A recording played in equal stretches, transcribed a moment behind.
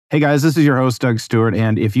Hey guys, this is your host, Doug Stewart,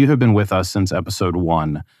 and if you have been with us since episode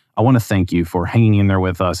 1, I want to thank you for hanging in there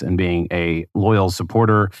with us and being a loyal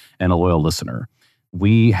supporter and a loyal listener.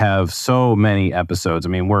 We have so many episodes. I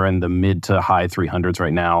mean, we're in the mid to high 300s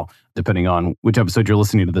right now, depending on which episode you're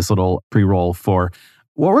listening to this little pre-roll for.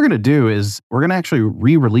 What we're going to do is we're going to actually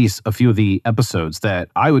re-release a few of the episodes that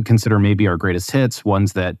I would consider maybe our greatest hits,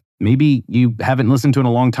 ones that maybe you haven't listened to in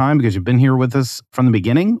a long time because you've been here with us from the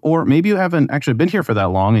beginning, or maybe you haven't actually been here for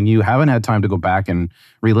that long and you haven't had time to go back and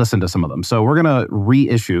re-listen to some of them. So we're going to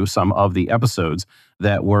reissue some of the episodes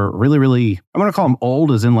that were really, I'm going to call them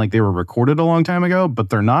old as in like they were recorded a long time ago,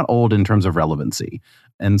 but they're not old in terms of relevancy.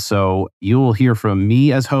 And so you'll hear from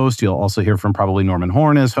me as host. You'll also hear from probably Norman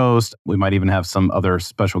Horn as host. We might even have some other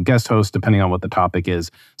special guest hosts depending on what the topic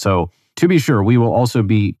is. So to be sure, we will also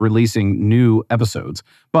be releasing new episodes,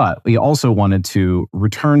 but we also wanted to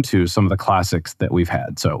return to some of the classics that we've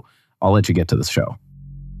had. So I'll let you get to this show.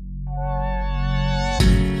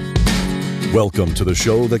 Welcome to the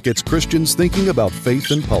show that gets Christians thinking about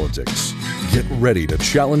faith and politics. Get ready to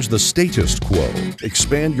challenge the status quo,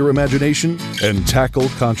 expand your imagination, and tackle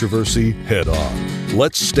controversy head on.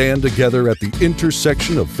 Let's stand together at the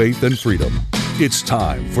intersection of faith and freedom. It's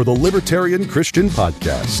time for the Libertarian Christian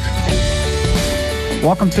Podcast.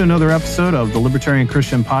 Welcome to another episode of the Libertarian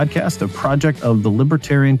Christian Podcast, a project of the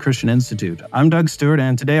Libertarian Christian Institute. I'm Doug Stewart,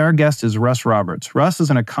 and today our guest is Russ Roberts. Russ is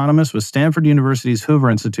an economist with Stanford University's Hoover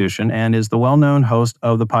Institution and is the well-known host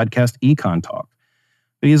of the podcast Econ Talk.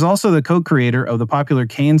 But he is also the co-creator of the popular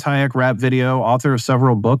Keynes-Hayek rap video, author of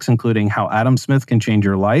several books, including How Adam Smith Can Change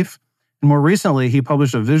Your Life. And more recently, he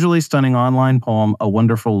published a visually stunning online poem, A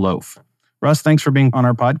Wonderful Loaf. Russ, thanks for being on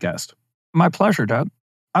our podcast. My pleasure, Doug.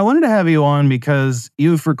 I wanted to have you on because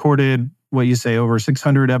you've recorded, what you say, over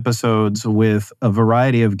 600 episodes with a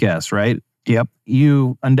variety of guests, right? Yep.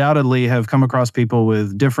 You undoubtedly have come across people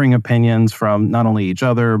with differing opinions from not only each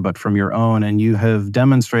other, but from your own. And you have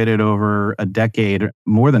demonstrated over a decade,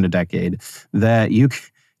 more than a decade, that you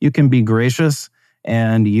can be gracious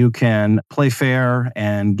and you can play fair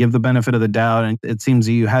and give the benefit of the doubt. And it seems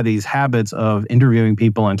that you have these habits of interviewing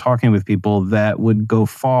people and talking with people that would go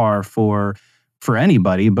far for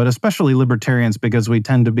anybody, but especially libertarians, because we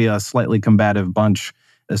tend to be a slightly combative bunch,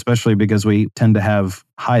 especially because we tend to have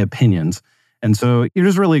high opinions. And so you're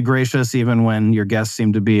just really gracious, even when your guests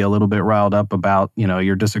seem to be a little bit riled up about,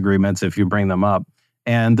 your disagreements if you bring them up.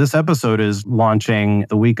 And this episode is launching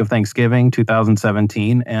the week of Thanksgiving,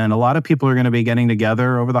 2017. And a lot of people are going to be getting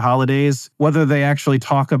together over the holidays, whether they actually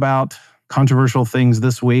talk about controversial things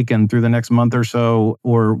this week and through the next month or so,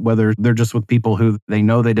 or whether they're just with people who they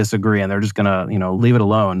know they disagree and they're just going to, leave it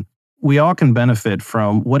alone. We all can benefit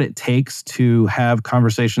from what it takes to have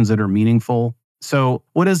conversations that are meaningful. So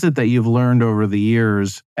what is it that you've learned over the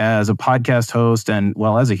years as a podcast host and,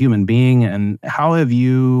 as a human being? And how have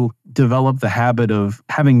you developed the habit of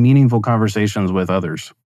having meaningful conversations with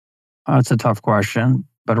others? That's a tough question,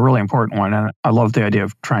 but a really important one. And I love the idea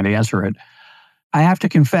of trying to answer it. I have to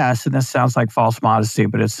confess, and this sounds like false modesty,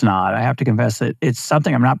 but it's not. I have to confess that it's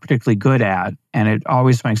something I'm not particularly good at. And it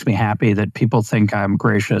always makes me happy that people think I'm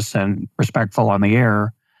gracious and respectful on the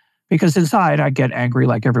air. Because inside, I get angry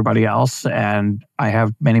like everybody else. And I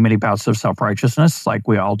have many bouts of self-righteousness, like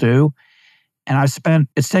we all do. And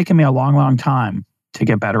it's taken me a long time to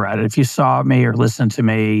get better at it. If you saw me or listened to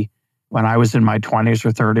me when I was in my 20s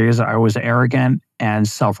or 30s, I was arrogant and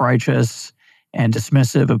self-righteous and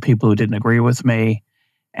dismissive of people who didn't agree with me.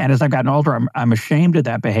 And as I've gotten older, I'm ashamed of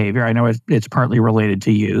that behavior. I know it's partly related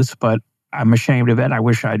to youth, but I'm ashamed of it. I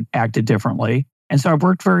wish I'd acted differently. And so I've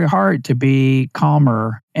worked very hard to be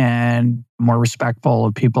calmer and more respectful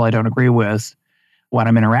of people I don't agree with when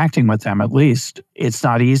I'm interacting with them, at least. It's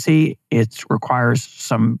not easy. It requires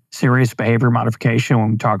some serious behavior modification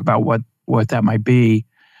when we talk about what that might be.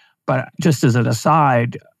 But just as an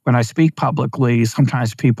aside, when I speak publicly,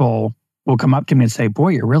 sometimes people will come up to me and say, boy,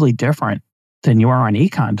 you're really different than you are on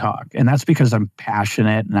Econ Talk. And that's because I'm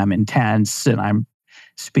passionate and I'm intense and I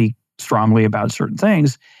speak strongly about certain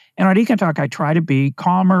things. And on Econ Talk, I try to be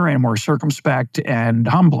calmer and more circumspect and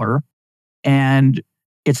humbler. And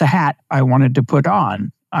it's a hat I wanted to put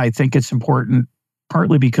on. I think it's important,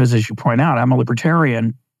 partly because, as you point out, I'm a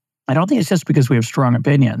libertarian. I don't think it's just because we have strong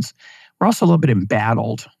opinions. We're also a little bit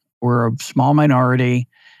embattled. We're a small minority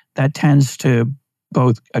that tends to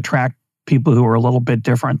both attract people who are a little bit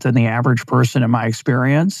different than the average person in my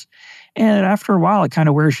experience. And after a while, it kind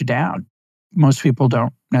of wears you down. Most people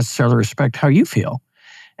don't necessarily respect how you feel.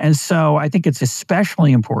 And so I think it's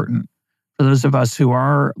especially important for those of us who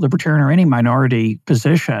are libertarian or any minority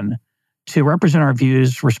position to represent our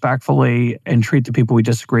views respectfully and treat the people we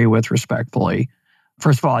disagree with respectfully.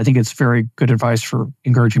 First of all, I think it's very good advice for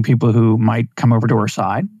encouraging people who might come over to our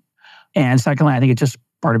side. And secondly, I think it's just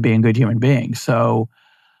part of being a good human being. So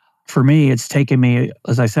for me, it's taken me,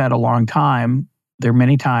 as I said, a long time. There are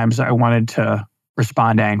many times I wanted to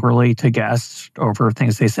respond angrily to guests over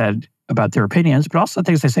things they said about their opinions, but also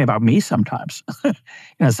things they say about me sometimes.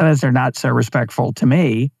 Sometimes they're not so respectful to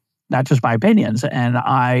me, not just my opinions. And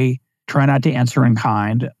I try not to answer in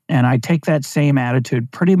kind. And I take that same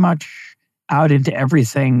attitude pretty much out into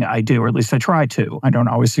everything I do, or at least I try to. I don't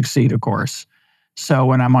always succeed, of course. So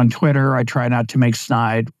when I'm on Twitter, I try not to make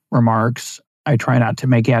snide remarks. I try not to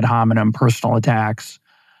make ad hominem personal attacks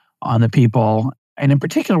on the people. And in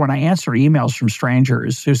particular, when I answer emails from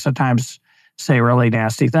strangers who sometimes say really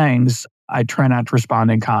nasty things, I try not to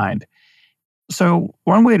respond in kind. So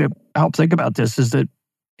one way to help think about this is that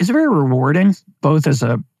it's very rewarding, both as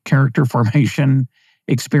a character formation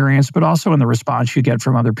experience, but also in the response you get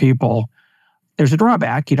from other people. There's a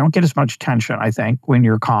drawback. You don't get as much attention, I think, when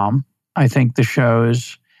you're calm. I think the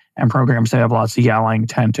shows and programs that have lots of yelling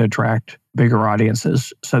tend to attract bigger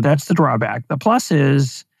audiences. So that's the drawback. The plus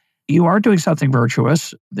is you are doing something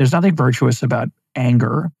virtuous. There's nothing virtuous about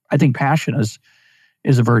anger. I think passion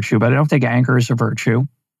is a virtue, but I don't think anger is a virtue.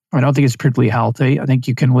 I don't think it's particularly healthy. I think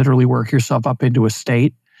you can literally work yourself up into a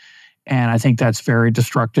state. And I think that's very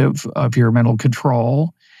destructive of your mental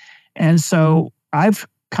control. And so I've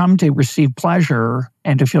come to receive pleasure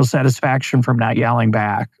and to feel satisfaction from not yelling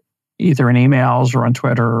back, either in emails or on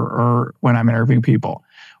Twitter or when I'm interviewing people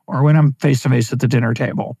or when I'm face-to-face at the dinner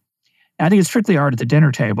table. And I think it's strictly hard at the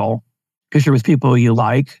dinner table because you're with people you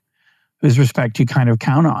like, whose respect you kind of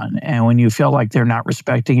count on. And when you feel like they're not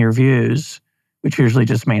respecting your views, which usually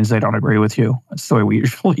just means they don't agree with you. That's the way we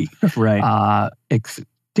usually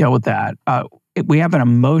deal with that. We have an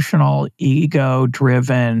emotional,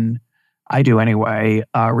 ego-driven, I do anyway,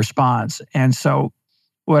 response. And so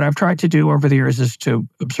what I've tried to do over the years is to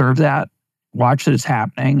observe that, watch that it's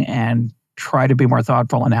happening, and try to be more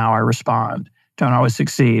thoughtful in how I respond. Don't always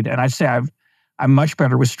succeed. And I'd say I'm much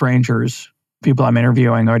better with strangers, people I'm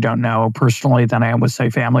interviewing who I don't know personally, than I am with, say,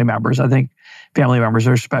 family members. I think family members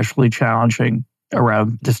are especially challenging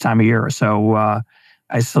around this time of year. So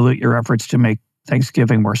I salute your efforts to make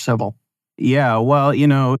Thanksgiving more civil. Yeah, well,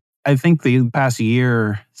 I think the past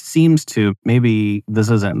year seems to, maybe this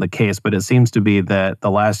isn't the case, but it seems to be that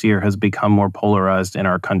the last year has become more polarized in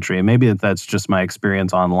our country. Maybe that's just my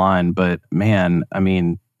experience online, but man, I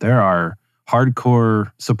mean, there are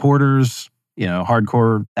hardcore supporters,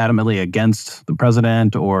 hardcore adamantly against the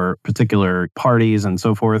president or particular parties and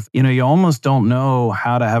so forth. You almost don't know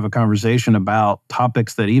how to have a conversation about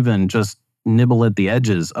topics that even just nibble at the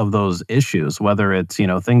edges of those issues, whether it's,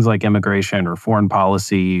 things like immigration or foreign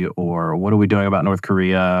policy or what are we doing about North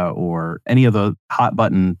Korea or any of the hot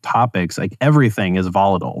button topics. Like everything is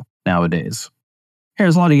volatile nowadays.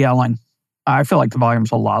 There's a lot of yelling. I feel like the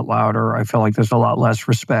volume's a lot louder. I feel like there's a lot less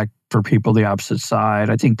respect for people the opposite side.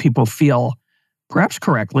 I think people feel, perhaps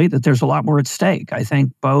correctly, that there's a lot more at stake. I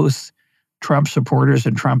think both Trump supporters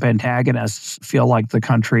and Trump antagonists feel like the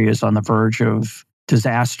country is on the verge of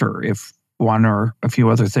disaster if one or a few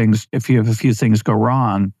other things, if you have a few things go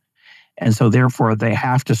wrong. And so therefore they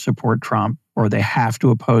have to support Trump or they have to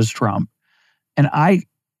oppose Trump. And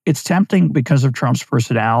it's tempting because of Trump's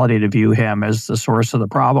personality to view him as the source of the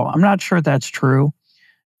problem. I'm not sure that's true.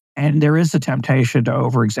 And there is a temptation to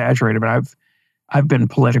over-exaggerate it, but I've been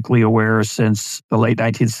politically aware since the late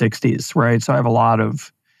 1960s, right? So I have a lot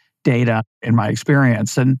of data in my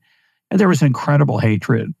experience. And there was incredible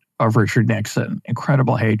hatred of Richard Nixon,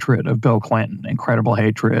 incredible hatred of Bill Clinton, incredible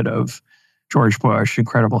hatred of George Bush,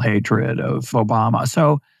 incredible hatred of Obama.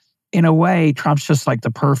 So in a way, Trump's just like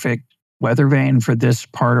the perfect weather vane for this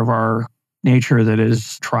part of our nature that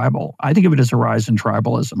is tribal. I think of it as a rise in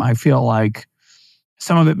tribalism. I feel like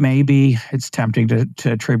some of it it's tempting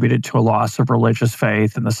to attribute it to a loss of religious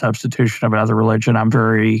faith and the substitution of another religion.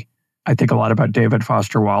 I think a lot about David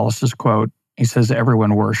Foster Wallace's quote. He says,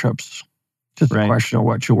 everyone worships. Just a question of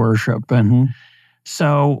what you worship. And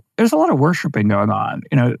so there's a lot of worshiping going on.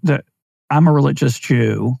 I'm a religious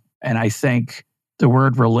Jew, and I think the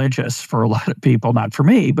word religious for a lot of people, not for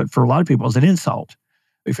me, but for a lot of people, is an insult.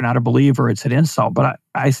 If you're not a believer, it's an insult. But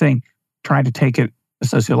I think trying to take it a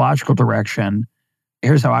sociological direction,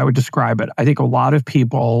 here's how I would describe it. I think a lot of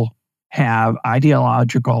people have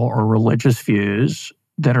ideological or religious views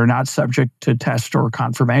that are not subject to test or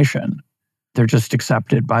confirmation. They're just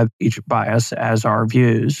accepted by us as our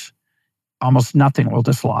views. Almost nothing will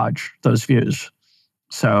dislodge those views.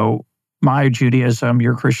 So my Judaism,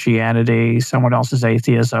 your Christianity, someone else's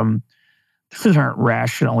atheism, these aren't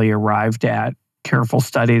rationally arrived at careful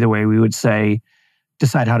study the way we would say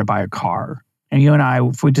decide how to buy a car. And you and I,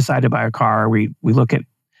 if we decide to buy a car, we look at,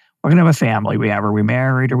 we're going to have a family. Are we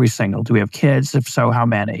married? Are we single? Do we have kids? If so, how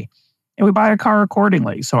many? And we buy a car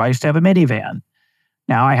accordingly. So I used to have a minivan.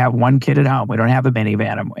 Now I have one kid at home. We don't have a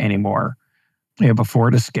minivan anymore. We have a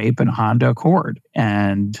Ford Escape and a Honda Accord.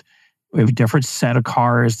 And we have a different set of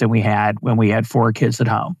cars than we had when we had 4 kids at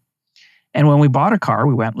home. And when we bought a car,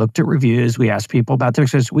 we went and looked at reviews. We asked people about their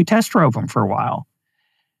experience. We test drove them for a while.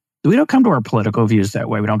 We don't come to our political views that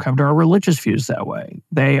way. We don't come to our religious views that way.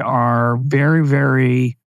 They are very,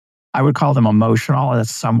 very, I would call them emotional.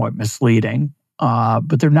 That's somewhat misleading.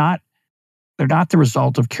 But they're not the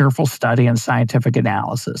result of careful study and scientific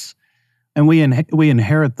analysis. And we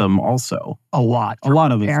inherit them also. A lot. A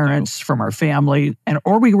lot of us parents, from our family,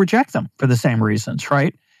 or we reject them for the same reasons,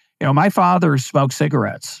 right? My father smoked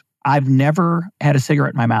cigarettes. I've never had a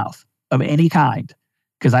cigarette in my mouth of any kind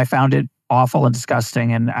because I found it awful and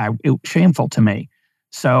disgusting and it shameful to me.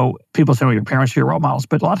 So people say, well, your parents are your role models,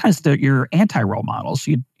 but a lot of times you're anti-role models.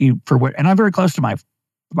 And I'm very close to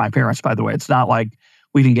my parents, by the way. It's not like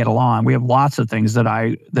we didn't get along. We have lots of things that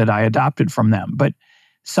I adopted from them, but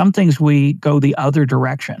some things we go the other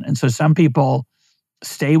direction. And so some people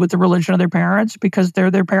stay with the religion of their parents because they're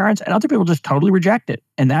their parents, and other people just totally reject it.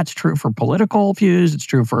 And that's true for political views. It's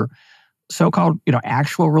true for so-called,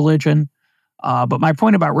 actual religion. But my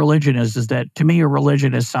point about religion is that to me, a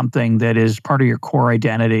religion is something that is part of your core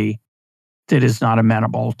identity that is not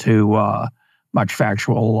amenable to much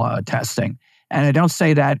factual testing. And I don't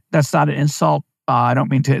say that that's not an insult. I don't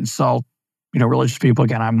mean to insult, religious people.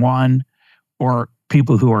 Again, I'm one, or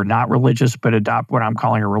people who are not religious but adopt what I'm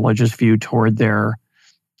calling a religious view toward their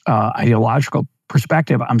ideological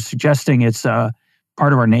perspective. I'm suggesting it's a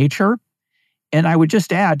part of our nature. And I would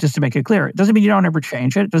just add, just to make it clear, it doesn't mean you don't ever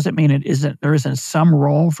change it. It doesn't mean there isn't some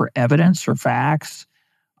role for evidence or facts.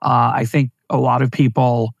 I think a lot of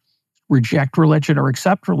people reject religion or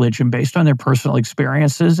accept religion based on their personal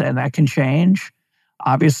experiences, and that can change.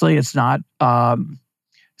 Obviously, it's not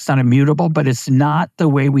immutable, but it's not the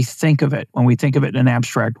way we think of it when we think of it in an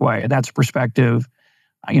abstract way. And that's a perspective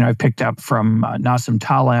I've picked up from Nassim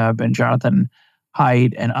Taleb and Jonathan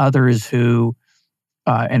Haidt and others who,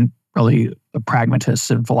 and really the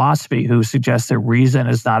pragmatists in philosophy, who suggest that reason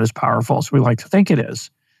is not as powerful as we like to think it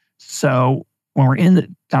is. So when we're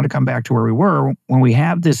now to come back to where we were, when we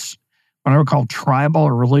have this, what I would call tribal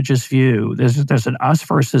or religious view, there's an us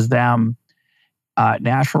versus them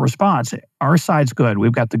national response. Our side's good.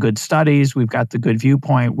 We've got the good studies. We've got the good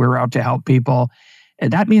viewpoint. We're out to help people.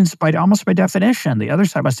 And that means almost by definition, the other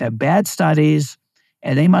side must have bad studies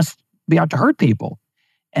and they must be out to hurt people.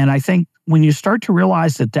 And I think when you start to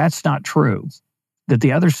realize that that's not true, that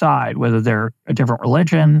the other side, whether they're a different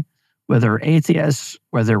religion, whether they're atheists,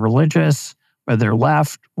 whether they're religious, whether they're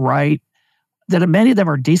left, right, that many of them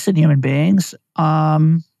are decent human beings,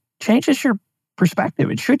 changes your perspective.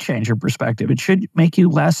 It should change your perspective. It should make you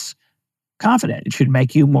less confident. It should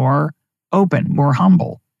make you more open, more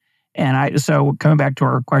humble. And so coming back to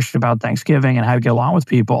our question about Thanksgiving and how to get along with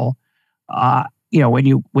people, when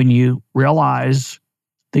you realize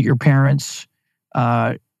that your parents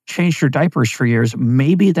changed your diapers for years,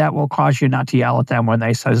 maybe that will cause you not to yell at them when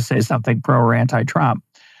they say something pro or anti-Trump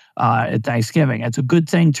at Thanksgiving. It's a good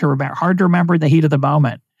thing to remember. Hard to remember in the heat of the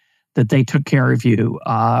moment that they took care of you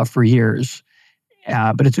for years,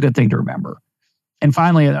 but it's a good thing to remember. And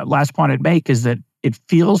finally, the last point I'd make is that it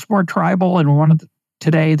feels more tribal and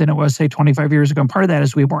today than it was, say, 25 years ago. And part of that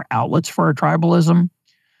is we have more outlets for our tribalism.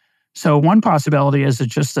 So one possibility is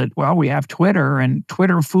it's just that, well, we have Twitter, and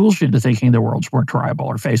Twitter fools you into thinking the world's more tribal,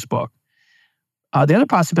 or Facebook. The other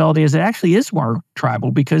possibility is it actually is more tribal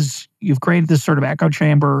because you've created this sort of echo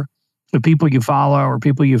chamber of people you follow or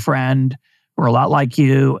people you friend who are a lot like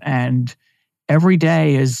you, and every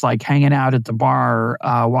day is like hanging out at the bar,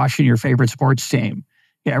 watching your favorite sports team.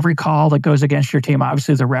 Every call that goes against your team,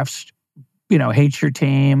 obviously the refs hates your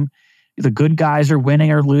team. The good guys are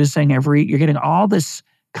winning or losing. You're getting all this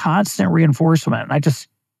constant reinforcement. And I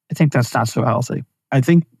think that's not so healthy. I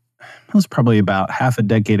think it was probably about half a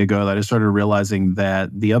decade ago that I started realizing that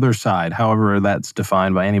the other side, however that's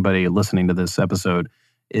defined by anybody listening to this episode,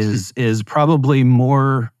 is probably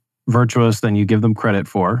more virtuous than you give them credit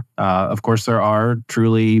for. Of course, there are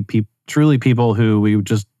truly people who we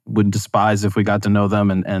just would despise if we got to know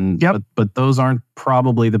them, Yep. but those aren't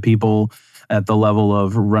probably the people at the level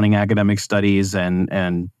of running academic studies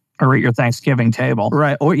and or at your Thanksgiving table.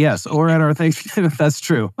 Right. Or at our Thanksgiving. That's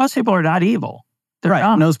true. Most people are not evil. They're right.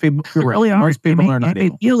 not. Most people really are. Most people are not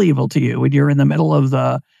evil. They feel evil to you when you're in the middle of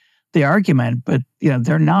the argument, but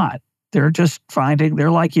they're not. They're just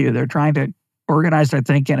they're like you. They're trying to organize their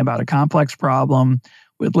thinking about a complex problem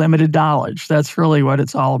with limited knowledge. That's really what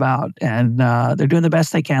it's all about. And they're doing the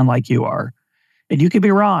best they can like you are. And you could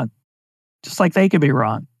be wrong, just like they could be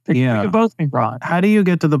wrong. We could both be wrong. How do you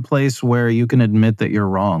get to the place where you can admit that you're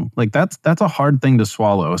wrong? Like that's a hard thing to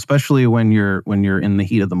swallow, especially when you're in the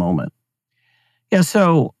heat of the moment. Yeah,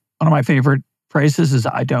 so one of my favorite phrases is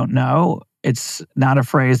 "I don't know." It's not a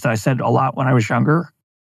phrase that I said a lot when I was younger,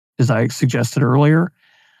 as I suggested earlier.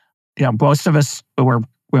 Most of us,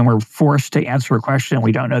 when we're forced to answer a question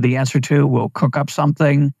we don't know the answer to, we'll cook up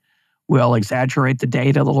something, we'll exaggerate the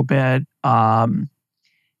data a little bit. And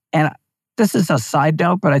this is a side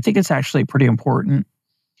note, but I think it's actually pretty important.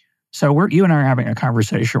 So you and I are having a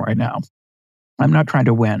conversation right now. I'm not trying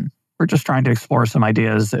to win. We're just trying to explore some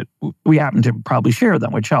ideas that we happen to probably share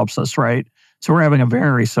them, which helps us, right? So we're having a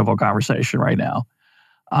very civil conversation right now.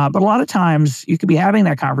 But a lot of times you could be having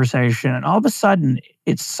that conversation and all of a sudden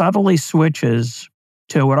it subtly switches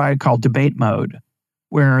to what I call debate mode,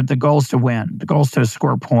 where the goal is to win. The goal is to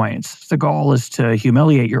score points. The goal is to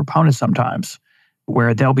humiliate your opponent sometimes,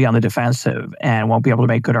 where they'll be on the defensive and won't be able to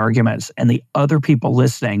make good arguments. And the other people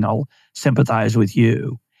listening will sympathize with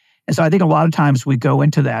you. And so I think a lot of times we go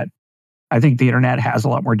into that. I think the internet has a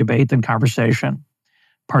lot more debate than conversation.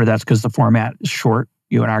 Part of that's because the format is short.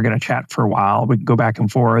 You and I are going to chat for a while. We can go back and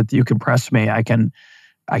forth. You can press me. I can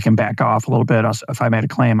back off a little bit if I made a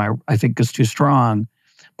claim I think is too strong.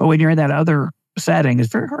 But when you're in that other setting, it's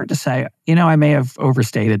very hard to say, I may have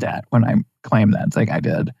overstated that when I claimed that thing I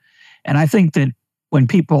did. And I think that when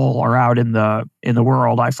people are out in the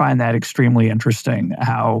world, I find that extremely interesting,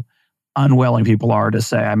 how unwilling people are to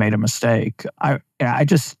say I made a mistake. I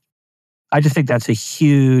just think that's a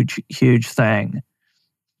huge, huge thing,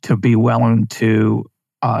 to be willing to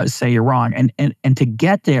say you're wrong. And to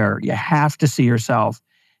get there, you have to see yourself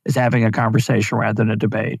as having a conversation rather than a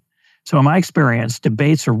debate. So in my experience,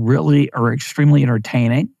 debates are extremely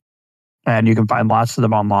entertaining, and you can find lots of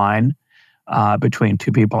them online between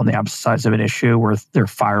two people on the opposite sides of an issue, where they're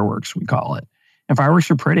fireworks, we call it. And fireworks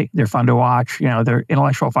are pretty. They're fun to watch. Their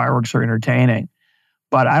intellectual fireworks are entertaining.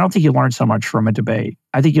 But I don't think you learn so much from a debate.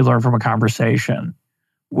 I think you learn from a conversation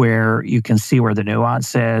where you can see where the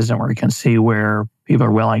nuance is and where you can see where people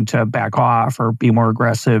are willing to back off or be more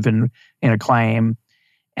aggressive in a claim.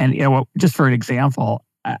 And, just for an example,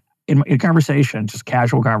 in a conversation, just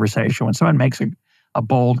casual conversation, when someone makes a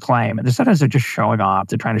bold claim, and sometimes they're just showing off,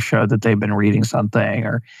 they're trying to show that they've been reading something,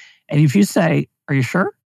 and if you say, "Are you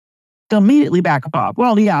sure?" They'll immediately back off.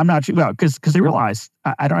 Well, yeah, I'm not sure. Well, because they realize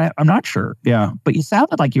I'm not sure. Yeah. But you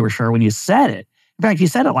sounded like you were sure when you said it. In fact, you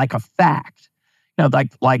said it like a fact.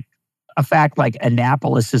 Like a fact, like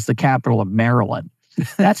Annapolis is the capital of Maryland.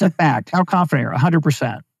 That's a fact. How confident are you?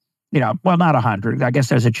 100%. Well, not 100. I guess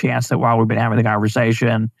there's a chance that while we've been having the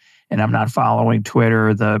conversation and I'm not following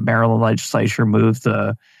Twitter, the Maryland legislature moved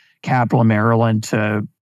the capital of Maryland to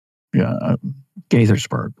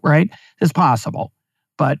Gaithersburg, right? It's possible.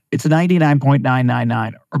 But it's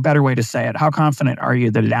 99.999, or better way to say it, how confident are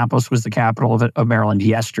you that Annapolis was the capital of Maryland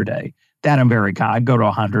yesterday? That I'm very confident. I'd go to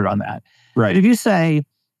 100 on that. Right. But if you say,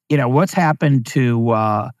 what's happened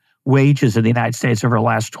to wages in the United States over the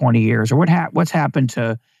last 20 years, or what's happened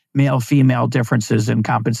to male-female differences in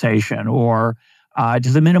compensation, or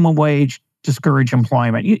does the minimum wage discourage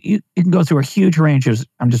employment? You can go through a huge range of,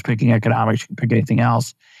 I'm just picking economics, you can pick anything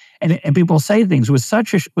else. And people say things with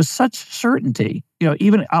such certainty.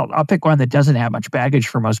 Even I'll pick one that doesn't have much baggage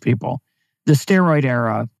for most people. The steroid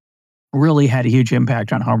era really had a huge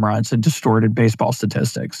impact on home runs and distorted baseball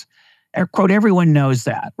statistics. Quote, everyone knows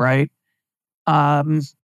that, right?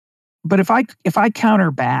 But if I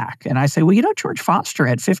counter back and I say, well, George Foster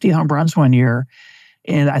had 50 home runs one year,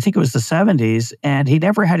 and I think it was the 70s, and he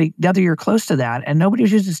never had another year close to that, and nobody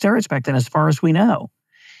was using steroids back then, as far as we know.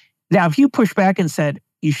 Now, if you push back and said,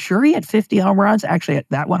 you sure he had 50 home runs? Actually,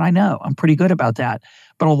 that one I know. I'm pretty good about that.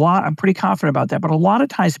 I'm pretty confident about that. But a lot of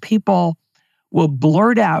times people will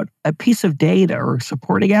blurt out a piece of data or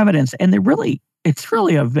supporting evidence, and it's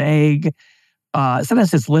really a vague,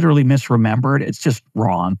 sometimes it's literally misremembered. It's just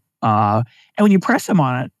wrong. And when you press them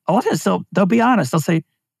on it, a lot of times they'll be honest. They'll say,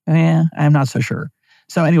 I'm not so sure.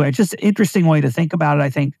 So anyway, just an interesting way to think about it,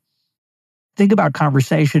 I think. Think about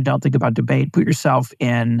conversation. Don't think about debate. Put yourself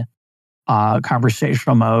in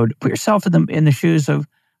conversational mode. Put yourself in the shoes of,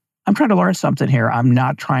 I'm trying to learn something here. I'm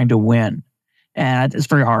not trying to win. And it's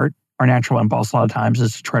very hard. Our natural impulse a lot of times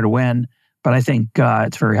is to try to win. But I think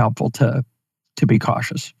it's very helpful to be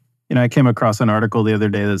cautious. I came across an article the other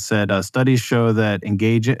day that said studies show that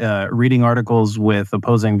reading articles with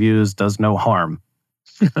opposing views does no harm.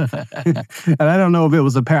 And I don't know if it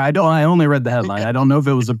was a parody. I only read the headline. I don't know if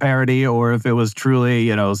it was a parody or if it was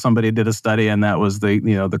truly, somebody did a study and that was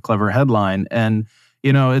the clever headline. And,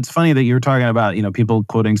 it's funny that you were talking about, people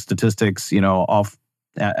quoting statistics, off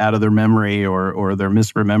out of their memory or their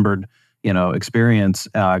misremembered, experience.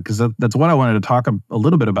 Because that's what I wanted to talk a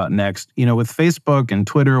little bit about next. With Facebook and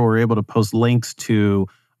Twitter, we're able to post links to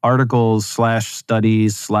articles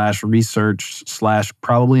 /studies /research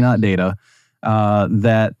probably not data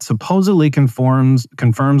that supposedly confirms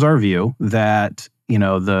our view that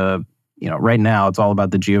right now it's all about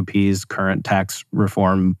the GOP's current tax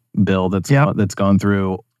reform bill that's gone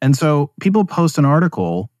through. And so people post an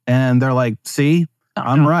article and they're like, "See,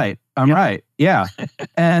 I'm right. I'm right. Yeah."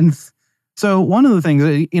 And so one of the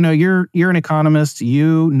things, you're an economist,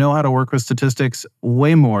 you know how to work with statistics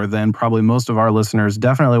way more than probably most of our listeners,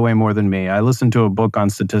 definitely way more than me. I listened to a book on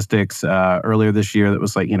statistics earlier this year that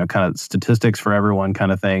was like, kind of statistics for everyone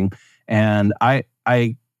kind of thing. And I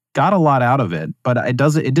got a lot out of it, but it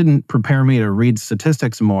didn't prepare me to read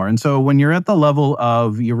statistics more. And so when you're at the level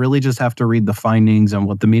of you really just have to read the findings and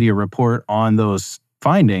what the media report on those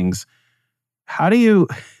findings, how do you...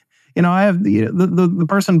 I have the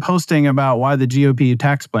person posting about why the GOP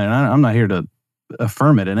tax plan, I'm not here to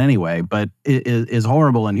affirm it in any way, but it is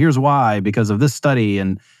horrible. And here's why, because of this study.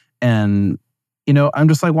 And I'm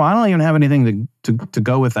just like, well, I don't even have anything to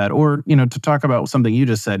go with that. Or, to talk about something you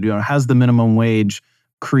just said, has the minimum wage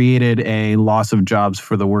created a loss of jobs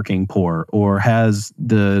for the working poor? Or has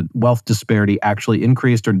the wealth disparity actually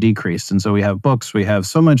increased or decreased? And so we have books, we have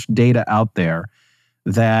so much data out there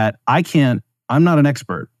that I'm not an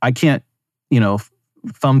expert. I can't,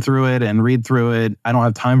 thumb through it and read through it. I don't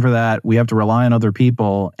have time for that. We have to rely on other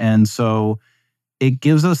people. And so it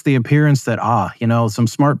gives us the appearance that, some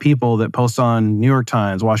smart people that post on New York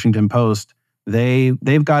Times, Washington Post,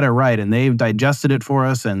 they've got it right and they've digested it for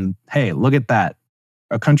us. And hey, look at that.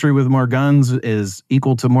 A country with more guns is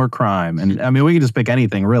equal to more crime. And I mean, we can just pick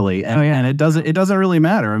anything really. And, and it doesn't really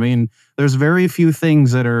matter. I mean, there's very few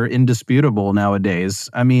things that are indisputable nowadays.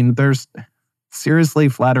 I mean, there's seriously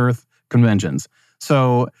flat earth conventions.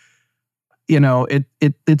 So,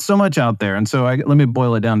 it's so much out there. And so let me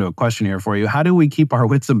boil it down to a question here for you. How do we keep our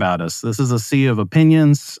wits about us? This is a sea of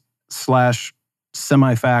opinions /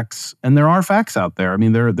 semi-facts. And there are facts out there. I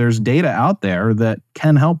mean, there's data out there that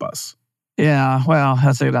can help us. Yeah, well,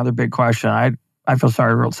 that's another big question. I feel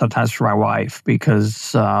sorry sometimes for my wife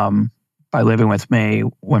because by living with me,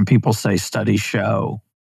 when people say studies show,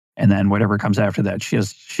 and then whatever comes after that, she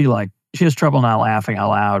has trouble not laughing out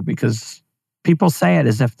loud because people say it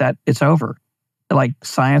as if that it's over. Like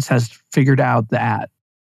science has figured out that,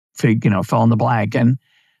 fill in the blank. And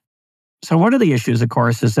so one of the issues, of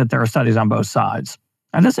course, is that there are studies on both sides.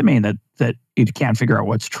 That doesn't mean that you can't figure out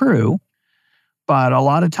what's true, but a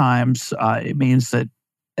lot of times it means that,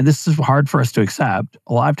 and this is hard for us to accept,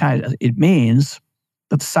 a lot of times it means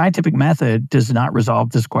that the scientific method does not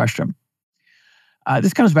resolve this question.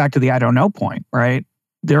 This comes back to the I don't know point, right?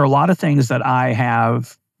 There are a lot of things that I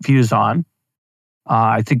have views on.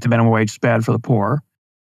 I think the minimum wage is bad for the poor.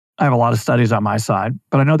 I have a lot of studies on my side,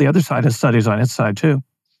 but I know the other side has studies on its side too.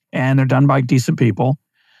 And they're done by decent people.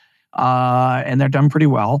 And they're done pretty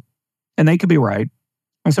well. And they could be right.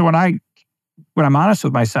 And so when I'm honest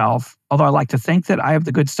with myself, although I like to think that I have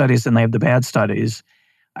the good studies and they have the bad studies,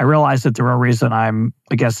 I realize that the real reason I'm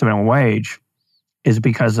against the minimum wage is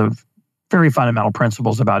because of very fundamental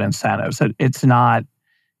principles about incentives. It's not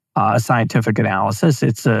a scientific analysis.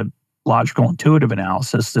 It's a logical, intuitive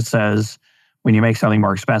analysis that says when you make something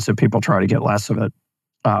more expensive, people try to get less of it,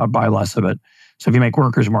 buy less of it. So if you make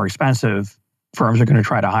workers more expensive, firms are going to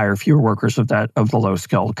try to hire fewer workers of the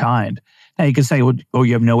low-skilled kind. Now you can say, well,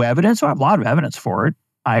 you have no evidence? Well, I have a lot of evidence for it.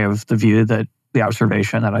 I have the view that the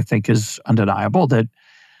observation that I think is undeniable that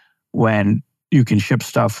when you can ship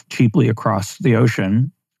stuff cheaply across the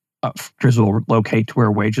ocean, factories will locate to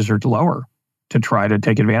where wages are lower to try to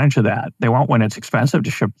take advantage of that. They won't when it's expensive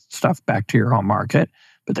to ship stuff back to your home market,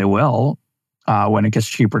 but they will when it gets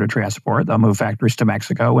cheaper to transport. They'll move factories to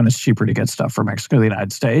Mexico when it's cheaper to get stuff from Mexico to the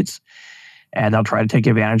United States. And they'll try to take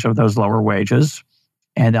advantage of those lower wages,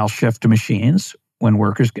 and they'll shift to machines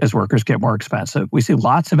as workers get more expensive. We see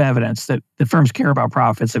lots of evidence that the firms care about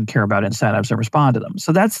profits and care about incentives and respond to them.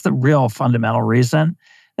 So that's the real fundamental reason.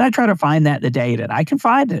 And I try to find that in the data, and I can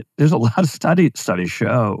find it. There's a lot of studies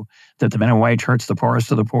show that the minimum wage hurts the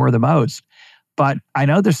poorest of the poor the most. But I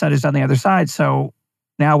know there's studies on the other side. So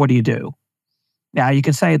now what do you do? Now you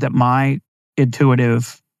can say that my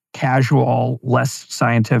intuitive, casual, less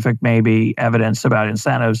scientific maybe evidence about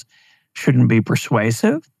incentives shouldn't be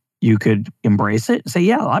persuasive. You could embrace it and say,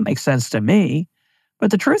 yeah, well, that makes sense to me.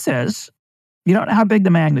 But the truth is, you don't know how big the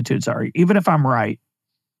magnitudes are. Even if I'm right,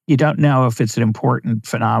 you don't know if it's an important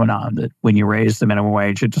phenomenon that when you raise the minimum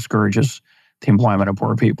wage, it discourages the employment of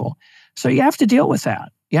poor people. So you have to deal with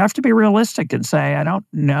that. You have to be realistic and say, I don't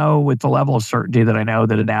know with the level of certainty that I know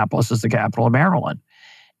that Annapolis is the capital of Maryland.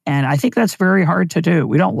 And I think that's very hard to do.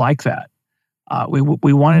 We don't like that. We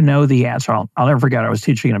want to know the answer. I'll never forget, I was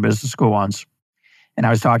teaching in a business school once, and I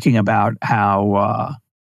was talking about how,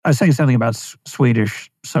 I was saying something about Swedish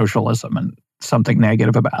socialism and something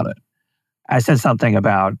negative about it. I said something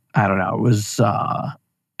about, I don't know, it was,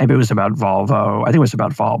 maybe it was about Volvo. I think it was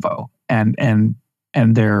about Volvo. And I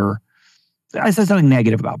said something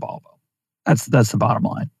negative about Volvo. That's the bottom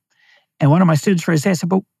line. And one of my students raised their hand, I said,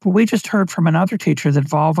 but we just heard from another teacher that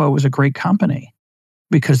Volvo was a great company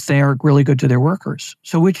because they are really good to their workers.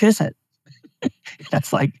 So which is it?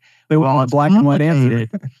 That's like, well, it's black and white answer.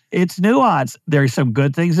 It's nuanced. There's some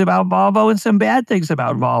good things about Volvo and some bad things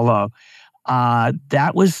about Volvo.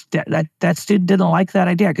 That student didn't like that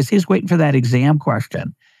idea because he's waiting for that exam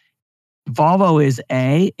question. Volvo is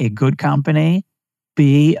A, a good company,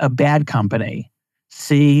 B, a bad company,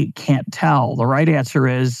 C, can't tell. The right answer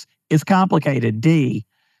is, it's complicated. D,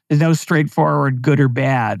 there's no straightforward good or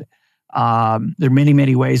bad. There are many,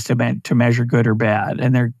 many ways to measure good or bad.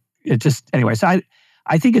 And anyway, so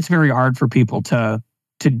I think it's very hard for people to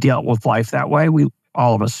deal with life that way.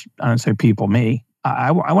 All of us, I don't say people, me,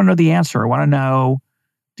 I want to know the answer. I want to know,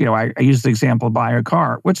 I use the example of buying a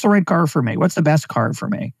car. What's the right car for me? What's the best car for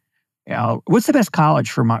me? What's the best college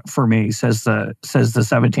for me, says the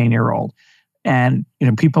 17-year-old. And,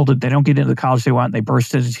 people that they don't get into the college they want, they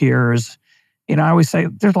burst into tears. I always say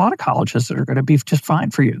there's a lot of colleges that are going to be just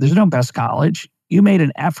fine for you. There's no best college. You made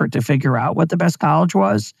an effort to figure out what the best college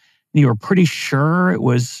was. You were pretty sure it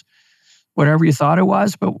was whatever you thought it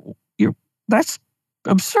was, but that's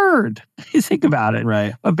absurd. You think about it.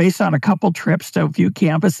 Right. But based on a couple trips to a few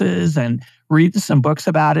campuses and reading some books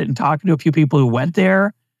about it and talking to a few people who went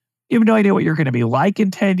there, you have no idea what you're going to be like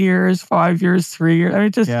in 10 years, 5 years, 3 years. I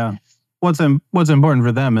mean, yeah. What's important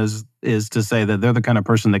for them is to say that they're the kind of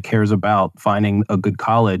person that cares about finding a good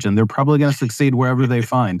college, and they're probably going to succeed wherever they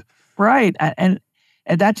find. Right. And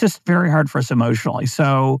that's just very hard for us emotionally.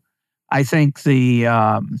 So I think you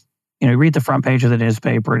read the front page of the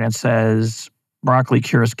newspaper and it says broccoli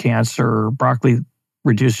cures cancer, broccoli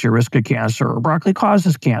reduces your risk of cancer, or broccoli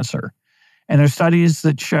causes cancer. And there's studies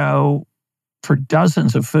that show for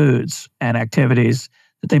dozens of foods and activities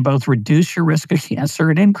that they both reduce your risk of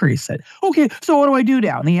cancer and increase it. Okay, so what do I do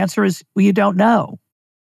now? And the answer is, well, you don't know.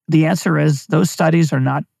 The answer is those studies are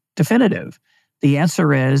not definitive. The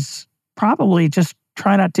answer is probably just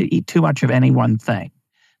try not to eat too much of any one thing.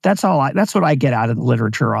 That's what I get out of the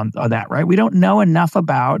literature on that, right? We don't know enough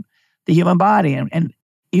about the human body. And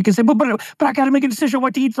you can say, but I got to make a decision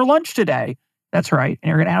what to eat for lunch today. That's right. And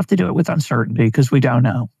you're going to have to do it with uncertainty because we don't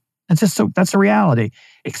know. That's the reality.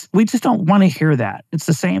 We just don't want to hear that. It's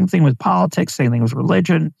the same thing with politics, same thing with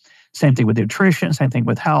religion, same thing with nutrition, same thing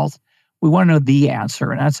with health. We want to know the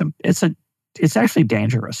answer, and it's actually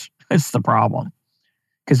dangerous. It's the problem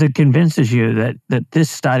because it convinces you that this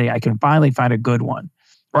study, I can finally find a good one,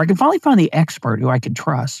 or I can finally find the expert who I can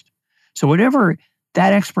trust. So whatever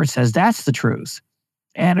that expert says, that's the truth.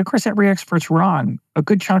 And of course, every expert's wrong a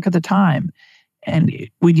good chunk of the time. And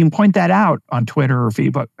when you point that out on Twitter or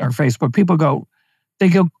Facebook, people go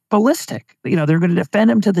ballistic. They're going to defend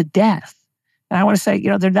him to the death. And I want to say,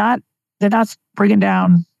 they're not bringing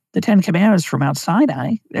down the 10 Commandments from Mount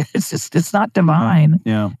Sinai. It's not divine.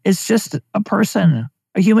 Yeah. It's just a person,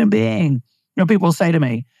 a human being. People say to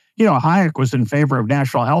me, Hayek was in favor of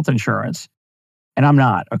national health insurance, and I'm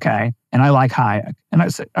not. Okay, and I like Hayek, and I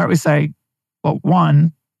always say, well,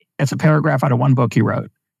 one, it's a paragraph out of one book he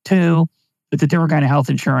wrote. Two, it's a different kind of health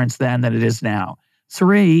insurance then than it is now.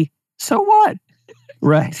 Three, so what?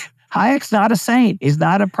 Right. Hayek's not a saint. He's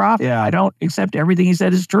not a prophet. Yeah. I don't accept everything he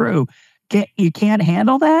said is true. You can't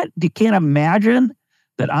handle that? You can't imagine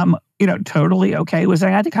that I'm, totally okay with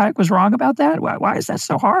saying, I think Hayek was wrong about that? Why is that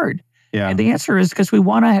so hard? Yeah. And the answer is because we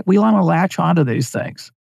want to latch onto these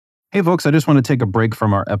things. Hey, folks, I just want to take a break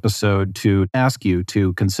from our episode to ask you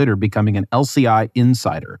to consider becoming an LCI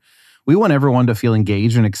insider. We want everyone to feel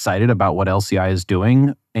engaged and excited about what LCI is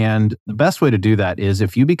doing. And the best way to do that is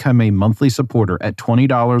if you become a monthly supporter at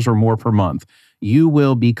 $20 or more per month, you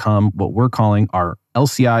will become what we're calling our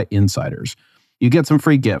LCI insiders. You get some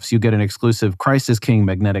free gifts. You get an exclusive Christ is King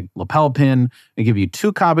magnetic lapel pin. We give you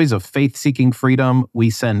 2 copies of Faith Seeking Freedom. We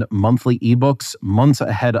send monthly ebooks months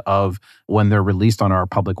ahead of when they're released on our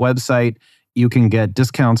public website. you can get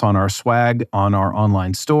discounts on our swag on our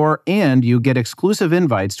online store, and you get exclusive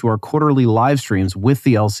invites to our quarterly live streams with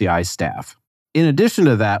the LCI staff. In addition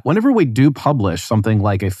to that, whenever we do publish something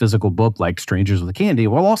like a physical book like Strangers with Candy,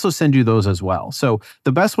 we'll also send you those as well. So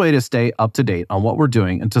the best way to stay up to date on what we're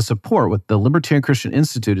doing and to support what the Libertarian Christian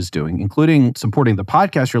Institute is doing, including supporting the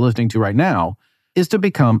podcast you're listening to right now, is to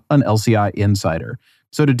become an LCI insider.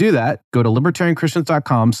 So to do that, go to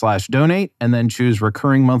libertarianchristians.com/donate and then choose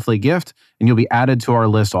recurring monthly gift, and you'll be added to our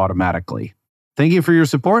list automatically. Thank you for your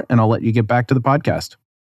support, and I'll let you get back to the podcast.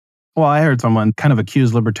 Well, I heard someone kind of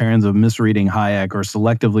accuse libertarians of misreading Hayek or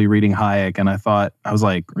selectively reading Hayek, and I was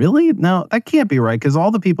like, really? No, that can't be right, because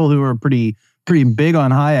all the people who are pretty big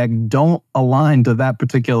on Hayek don't align to that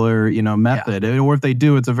particular, method. Yeah. Or if they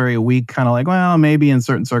do, it's a very weak kind of like, well, maybe in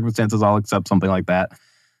certain circumstances I'll accept something like that.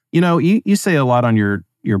 You say a lot on your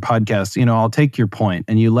podcast, I'll take your point,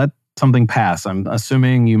 and you let something pass. I'm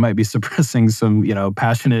assuming you might be suppressing some,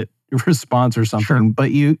 passionate response or something.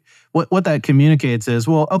 Sure. But what that communicates is,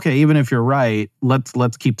 well, okay, even if you're right, let's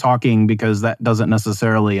keep talking, because that doesn't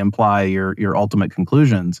necessarily imply your ultimate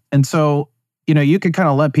conclusions. And so, you can kind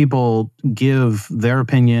of let people give their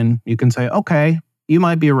opinion. You can say, okay, you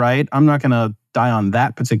might be right. I'm not going to die on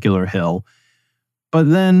that particular hill. But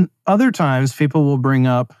then other times people will bring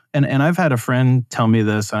up, and I've had a friend tell me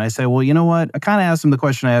this, and I say, well, you know what? I kind of asked him the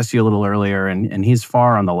question I asked you a little earlier, and he's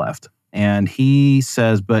far on the left. And he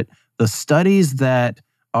says, but the studies that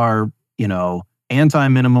are,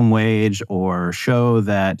 anti-minimum wage or show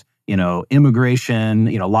that, immigration,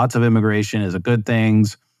 lots of immigration is a good thing,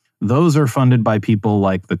 those are funded by people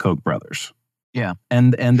like the Koch brothers. Yeah.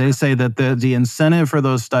 And they say that the incentive for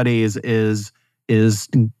those studies is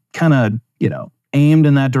kind of, aimed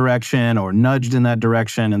in that direction or nudged in that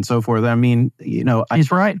direction and so forth. I mean,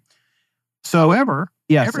 he's right. So, however,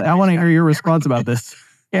 yes, I want to hear your response about this.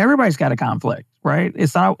 Yeah, everybody's got a conflict, right?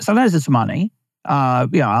 It's not, sometimes it's money.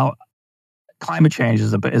 Climate change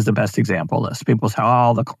is the best example of this. People say,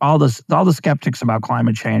 all the skeptics about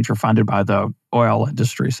climate change are funded by the oil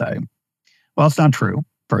industry, say. Well, it's not true,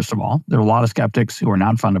 first of all. There are a lot of skeptics who are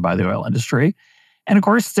not funded by the oil industry. And of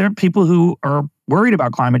course, there are people who are worried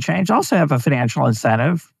about climate change also have a financial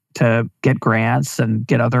incentive to get grants and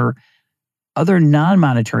get other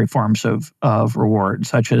non-monetary forms of reward,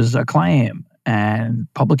 such as acclaim and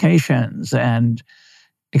publications and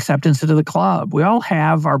acceptance into the club. We all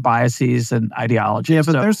have our biases and ideologies. Yeah,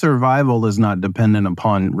 but their survival is not dependent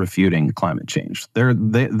upon refuting climate change.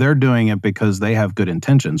 They're doing it because they have good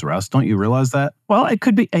intentions, Russ. Don't you realize that? Well, it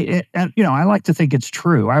could be. I like to think it's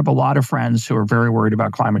true. I have a lot of friends who are very worried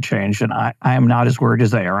about climate change, and I am not as worried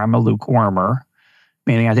as they are. I'm a lukewarmer,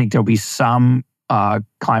 meaning I think there'll be some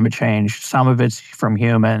climate change. Some of it's from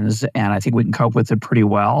humans, and I think we can cope with it pretty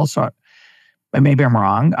well. So maybe I'm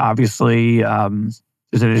wrong. Obviously,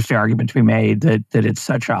 there's an interesting argument to be made that it's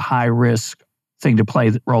such a high risk thing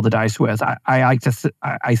to roll the dice with.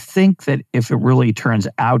 I think that if it really turns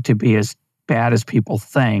out to be as bad as people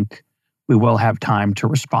think, we will have time to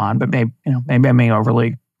respond. But maybe I'm being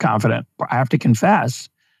overly confident. I have to confess,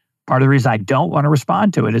 part of the reason I don't want to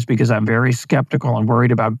respond to it is because I'm very skeptical and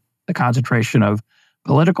worried about the concentration of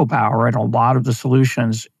political power, and a lot of the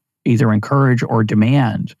solutions either encourage or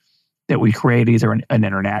demand that we create either an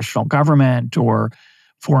international government or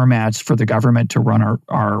formats for the government to run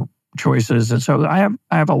our choices. And so I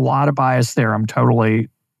have a lot of bias there. I'm totally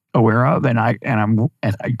aware of, and I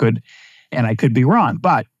could be wrong.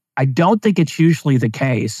 But I don't think it's usually the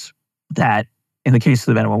case that, in the case of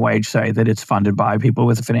the minimum wage, say that it's funded by people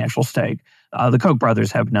with a financial stake. The Koch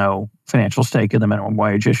brothers have no financial stake in the minimum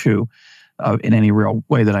wage issue in any real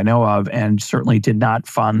way that I know of, and certainly did not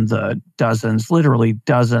fund the literally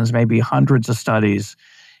dozens, maybe hundreds of studies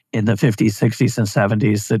in the 50s, 60s, and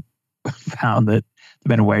 70s that found that the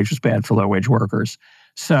minimum wage was bad for low-wage workers.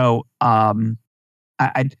 So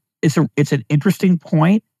it's an interesting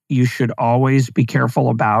point. You should always be careful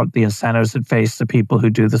about the incentives that face the people who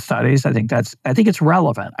do the studies. I think it's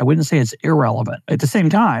relevant. I wouldn't say it's irrelevant. At the same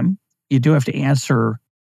time, you do have to answer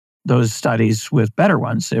those studies with better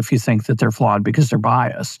ones if you think that they're flawed because they're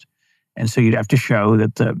biased. And so you'd have to show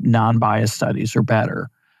that the non-biased studies are better.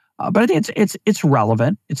 But I think it's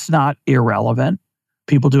relevant. It's not irrelevant.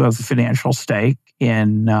 People do have a financial stake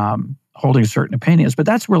in holding certain opinions, but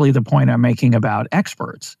that's really the point I'm making about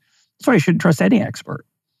experts. That's why you shouldn't trust any expert,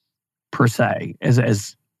 per se,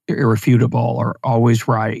 as irrefutable or always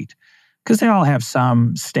right, because they all have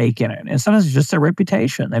some stake in it. And sometimes it's just their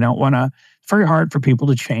reputation. They don't want to. It's very hard for people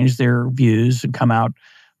to change their views and come out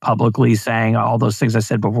publicly saying all those things I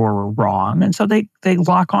said before were wrong. And so they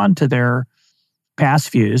lock on to their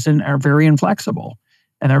past views and are very inflexible.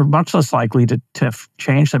 and they're much less likely to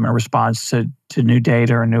change them in response to new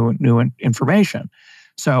data or new information.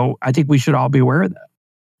 So I think we should all be aware of that.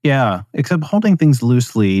 Yeah, except holding things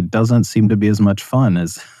loosely doesn't seem to be as much fun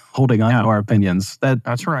as holding on to our opinions.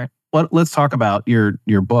 That's right. Let's talk about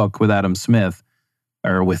your book with Adam Smith,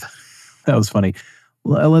 or with, that was funny.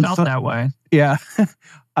 Felt that way. Yeah,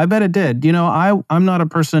 I bet it did. I'm not a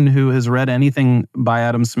person who has read anything by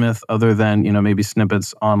Adam Smith other than, maybe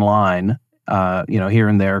snippets online, here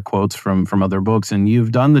and there, quotes from other books. And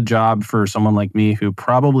you've done the job for someone like me who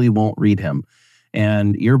probably won't read him.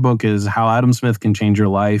 And your book is How Adam Smith Can Change Your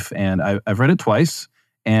Life. And I've read it twice,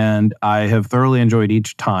 and I have thoroughly enjoyed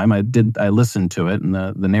each time. I listened to it, and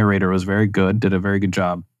the narrator was very good, did a very good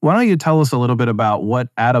job. Why don't you tell us a little bit about what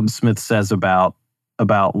Adam Smith says about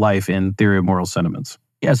life in Theory of Moral Sentiments?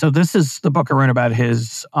 Yeah, so this is the book I wrote about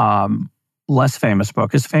his less famous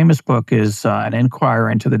book. His famous book is An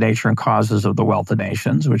Inquiry into the Nature and Causes of the Wealth of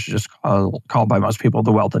Nations, which is just called by most people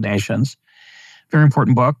The Wealth of Nations. Very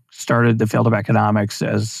important book. Started the field of economics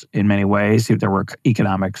as, in many ways, there was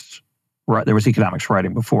economics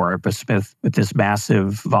writing before it, but Smith, with this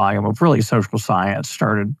massive volume of really social science,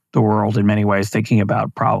 started the world in many ways thinking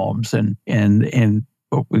about problems in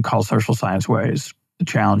what we call social science ways, the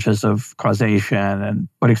challenges of causation and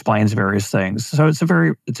what explains various things. So it's a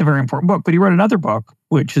very important book. But he wrote another book,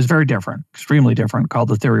 which is very different, extremely different, called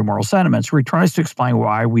The Theory of Moral Sentiments, where he tries to explain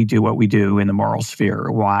why we do what we do in the moral sphere,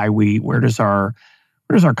 where does our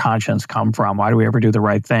conscience come from? Why do we ever do the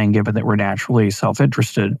right thing, given that we're naturally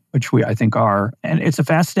self-interested, which I think are? And it's a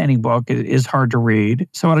fascinating book. It is hard to read.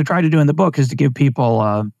 So what I try to do in the book is to give people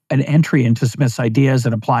an entry into Smith's ideas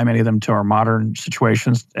and apply many of them to our modern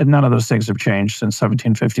situations. And none of those things have changed since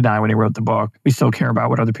 1759 when he wrote the book. We still care about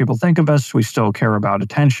what other people think of us. We still care about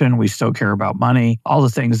attention. We still care about money. All the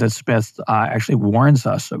things that Smith actually warns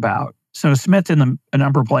us about. So Smith, in a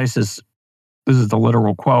number of places, this is the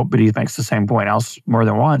literal quote, but he makes the same point else more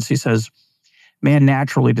than once. He says, man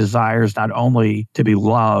naturally desires not only to be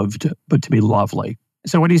loved, but to be lovely.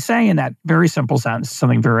 So what he's saying in that very simple sentence,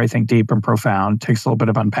 something very, I think, deep and profound, takes a little bit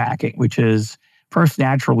of unpacking, which is first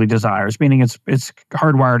naturally desires, meaning it's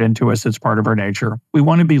hardwired into us. It's part of our nature. We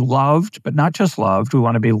want to be loved, but not just loved. We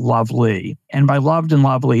want to be lovely. And by loved and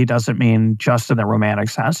lovely, he doesn't mean just in the romantic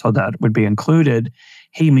sense, so that would be included.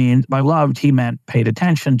 By loved, he meant paid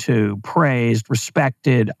attention to, praised,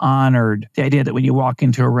 respected, honored. The idea that when you walk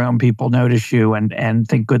into a room, people notice you and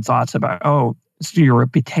think good thoughts about, it's your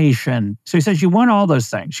reputation. So he says you want all those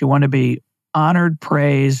things. You want to be honored,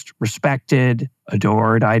 praised, respected,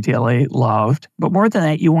 adored, ideally, loved. But more than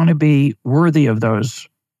that, you want to be worthy of those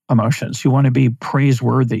emotions. You want to be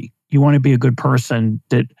praiseworthy. You want to be a good person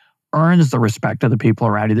that earns the respect of the people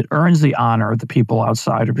around you, that earns the honor of the people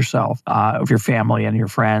outside of yourself, of your family and your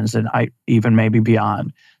friends, and even maybe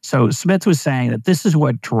beyond. So Smith was saying that this is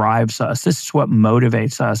what drives us. This is what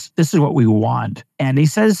motivates us. This is what we want. And he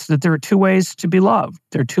says that there are two ways to be loved.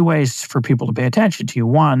 There are two ways for people to pay attention to you.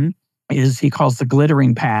 One is he calls the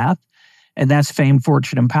glittering path, and that's fame,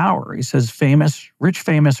 fortune, and power. He says rich,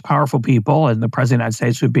 famous, powerful people, and the President of the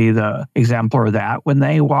United States would be the exemplar of that. When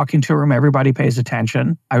they walk into a room, everybody pays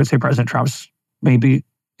attention. I would say President Trump's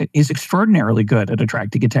he's extraordinarily good at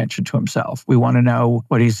attracting attention to himself. We want to know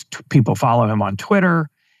what people follow him on Twitter.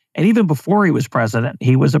 And even before he was president,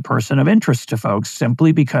 he was a person of interest to folks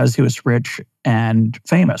simply because he was rich and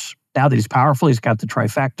famous. Now that he's powerful, he's got the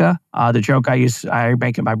trifecta. The joke I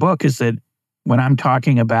make in my book is that when I'm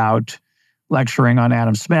talking about lecturing on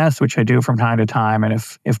Adam Smith, which I do from time to time, and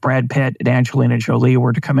if Brad Pitt and Angelina Jolie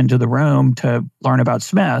were to come into the room to learn about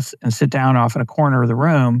Smith and sit down off in a corner of the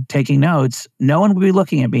room taking notes, no one would be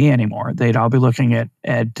looking at me anymore. They'd all be looking at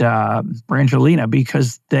Brangelina,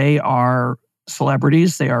 because they are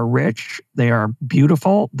celebrities, they are rich, they are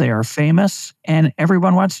beautiful, they are famous, and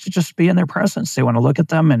everyone wants to just be in their presence. They want to look at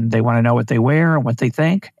them and they want to know what they wear and what they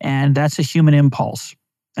think, and that's a human impulse.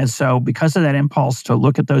 And so because of that impulse to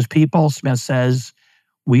look at those people, Smith says,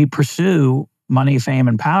 we pursue money, fame,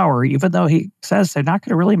 and power, even though he says they're not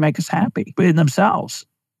going to really make us happy in themselves.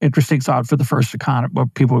 Interesting thought for the first economist,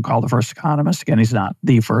 what people would call the first economist. Again, he's not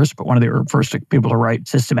the first, but one of the first people to write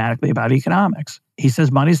systematically about economics. He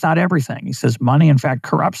says money's not everything. He says money, in fact,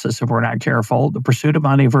 corrupts us if we're not careful. The pursuit of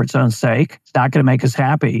money for its own sake is not going to make us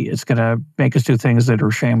happy. It's going to make us do things that are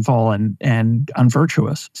shameful and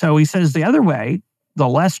unvirtuous. So he says the other way, the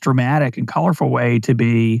less dramatic and colorful way to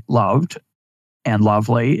be loved and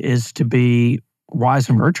lovely, is to be wise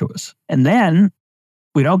and virtuous. And then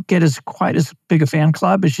we don't get quite as big a fan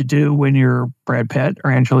club as you do when you're Brad Pitt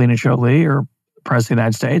or Angelina Jolie or President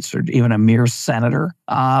of the United States or even a mere senator.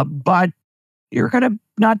 But you're going to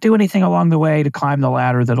not do anything along the way to climb the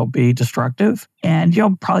ladder that'll be destructive. And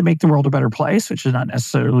you'll probably make the world a better place, which is not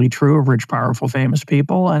necessarily true of rich, powerful, famous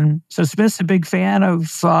people. And so Smith's a big fan of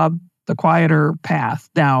the quieter path.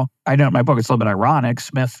 Now, I know in my book it's a little bit ironic.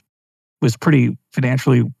 Smith was pretty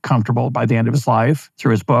financially comfortable by the end of his life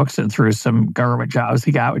through his books and through some government jobs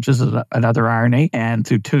he got, which is another irony, and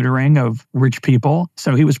through tutoring of rich people.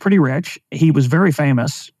 So he was pretty rich. He was very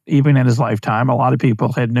famous, even in his lifetime. A lot of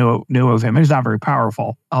people had knew of him. He was not very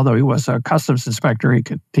powerful, although he was a customs inspector.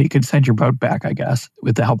 He could send your boat back, I guess,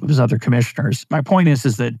 with the help of his other commissioners. My point is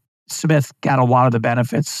that Smith got a lot of the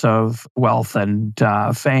benefits of wealth and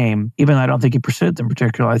fame, even though I don't think he pursued them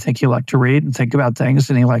particularly. I think he liked to read and think about things,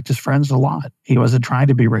 and he liked his friends a lot. He wasn't trying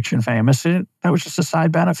to be rich and famous. That was just a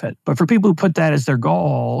side benefit. But for people who put that as their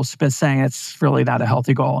goal, Smith's saying it's really not a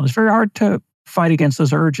healthy goal. And it's very hard to fight against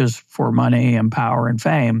those urges for money and power and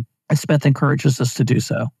fame. And Smith encourages us to do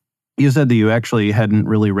so. You said that you actually hadn't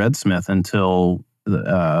really read Smith until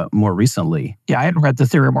more recently. Yeah, I hadn't read The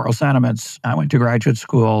Theory of Moral Sentiments. I went to graduate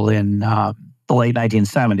school in the late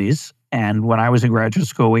 1970s. And when I was in graduate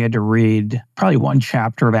school, we had to read probably one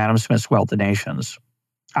chapter of Adam Smith's Wealth of Nations.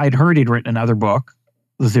 I'd heard he'd written another book,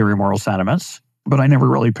 The Theory of Moral Sentiments, but I never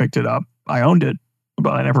really picked it up. I owned it,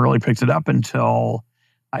 but I never really picked it up until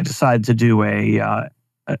I decided to do a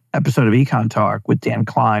episode of Econ Talk with Dan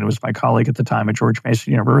Klein, who was my colleague at the time at George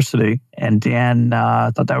Mason University. And Dan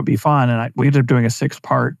thought that would be fun. And we ended up doing a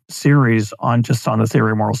 6-part series on the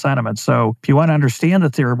theory of moral sentiments. So if you want to understand the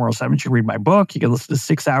theory of moral sentiments, you read my book. You can listen to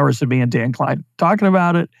 6 hours of me and Dan Klein talking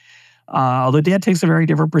about it. Although Dan takes a very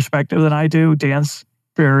different perspective than I do. Dan's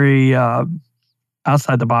very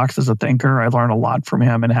outside the box as a thinker. I learned a lot from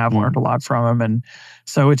him and have learned a lot from him. And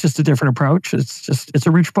so it's just a different approach. It's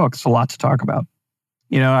a rich book. It's a lot to talk about.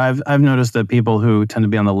 You know, I've noticed that people who tend to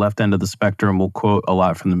be on the left end of the spectrum will quote a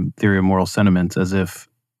lot from the Theory of Moral Sentiments as if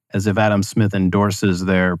Adam Smith endorses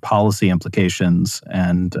their policy implications.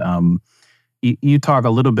 And you talk a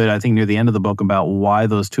little bit, I think, near the end of the book about why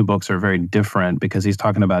those two books are very different, because he's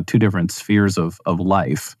talking about two different spheres of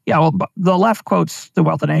life. Yeah, well, the left quotes The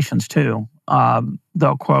Wealth of Nations too.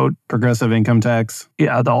 They'll quote progressive income tax.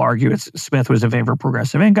 Yeah, they'll argue Smith was in favor of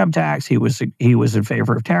progressive income tax. He was in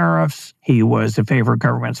favor of tariffs. He was in favor of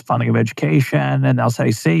government's funding of education. And they'll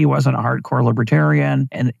say, see, he wasn't a hardcore libertarian.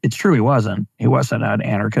 And it's true, he wasn't. He wasn't an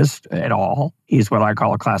anarchist at all. He's what I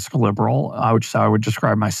call a classical liberal, which is how I would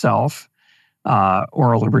describe myself,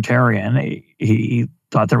 or a libertarian. He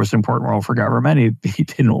thought there was an important role for government. He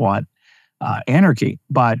didn't want anarchy.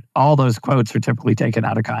 But all those quotes are typically taken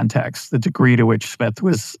out of context. The degree to which Smith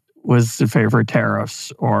was in favor of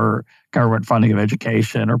tariffs or government funding of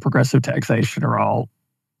education or progressive taxation are all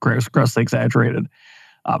grossly exaggerated.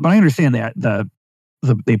 But I understand that the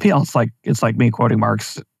appeal. It's like me quoting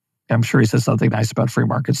Marx. I'm sure he says something nice about free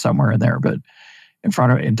markets somewhere in there, but in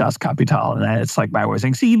front of in Das Kapital, and it's like my way of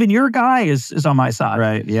saying, see, even your guy is on my side.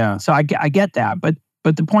 Right, yeah. So I get that. But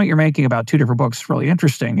the point you're making about two different books is really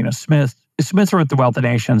interesting. You know, Smith wrote The Wealth of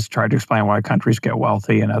Nations, tried to explain why countries get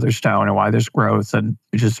wealthy and others don't, and why there's growth, and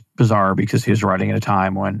which is bizarre because he was writing at a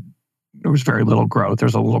time when there was very little growth.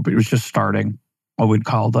 There's a little bit. It was just starting what we'd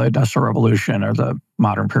call the Industrial Revolution or the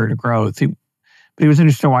modern period of growth. But he was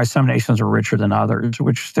interested in why some nations were richer than others,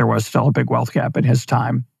 which there was still a big wealth gap in his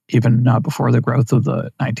time, even before the growth of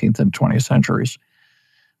the 19th and 20th centuries.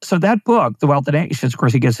 So that book, The Wealth of Nations, of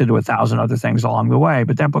course, he gets into 1,000 other things along the way,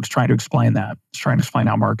 but that book's trying to explain that. It's trying to explain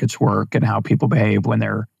how markets work and how people behave when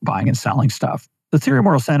they're buying and selling stuff. The Theory of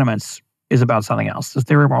Moral Sentiments is about something else. The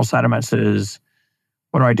Theory of Moral Sentiments is,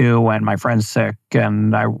 what do I do when my friend's sick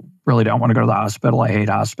and I really don't want to go to the hospital? I hate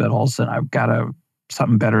hospitals and I've got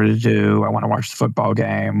something better to do. I want to watch the football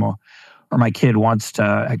game, or my kid wants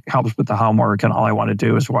to help us with the homework and all I want to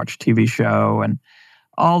do is watch a TV show. And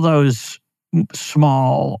all those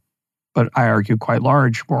small, but I argue quite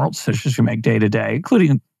large moral decisions we make day to day,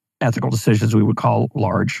 including ethical decisions we would call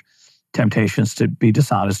large, temptations to be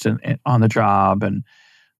dishonest on the job and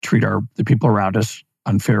treat the people around us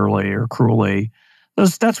unfairly or cruelly.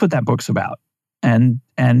 That's what that book's about. And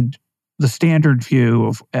the standard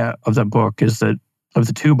view of the book is that, of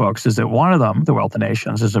the two books, is that one of them, The Wealth of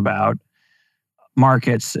Nations, is about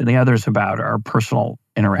markets and the other is about our personal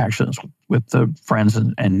interactions with the friends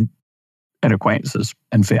and acquaintances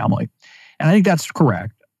and family. And I think that's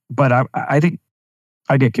correct. But I think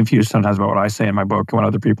I get confused sometimes about what I say in my book and what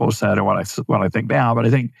other people have said and what I think now. But I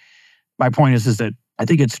think my point is that I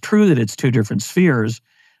think it's true that it's two different spheres,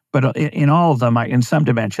 but in all of them, in some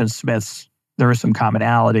dimensions, there is some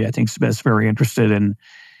commonality. I think Smith's very interested in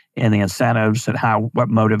the incentives and what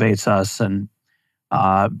motivates us. And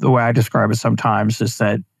the way I describe it sometimes is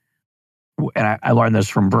that and I learned this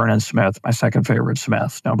from Vernon Smith, my second favorite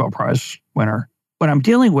Smith, Nobel Prize winner. When I'm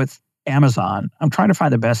dealing with Amazon, I'm trying to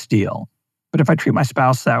find the best deal. But if I treat my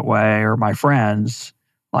spouse that way or my friends,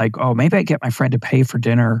 like, oh, maybe I get my friend to pay for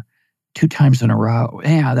dinner 2 times in a row.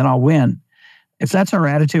 Yeah, then I'll win. If that's our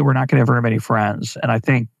attitude, we're not going to have very many friends. And I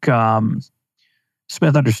think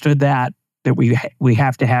Smith understood that we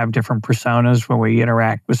have to have different personas when we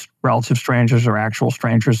interact with relative strangers or actual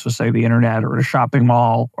strangers, so say the internet or at a shopping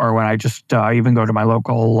mall, or when I just even go to my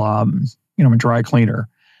local, dry cleaner.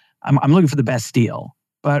 I'm looking for the best deal.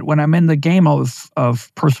 But when I'm in the game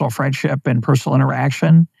of personal friendship and personal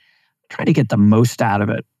interaction, I try to get the most out of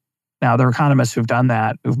it. Now, there are economists who've done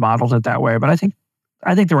that, who've modeled it that way. But I think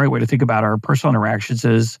the right way to think about our personal interactions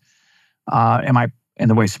is, and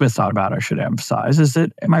the way Smith thought about it, I should emphasize, is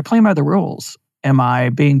that am I playing by the rules? Am I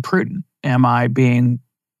being prudent? Am I being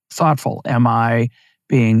thoughtful? Am I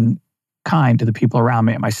being kind to the people around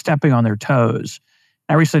me? Am I stepping on their toes?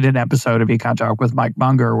 I recently did an episode of Econ Talk with Mike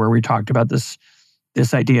Munger where we talked about this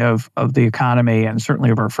idea of the economy and certainly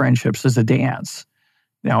of our friendships as a dance.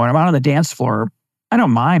 Now, when I'm out on the dance floor, I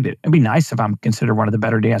don't mind it. It'd be nice if I'm considered one of the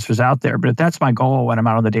better dancers out there. But if that's my goal when I'm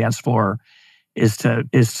out on the dance floor, is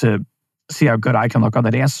to see how good I can look on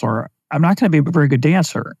the dance floor, I'm not going to be a very good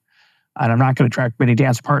dancer. And I'm not going to attract many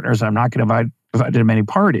dance partners. I'm not going to invite to many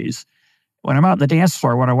parties. When I'm out on the dance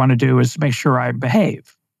floor, what I want to do is make sure I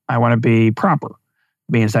behave. I want to be proper.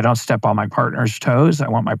 It means I don't step on my partner's toes. I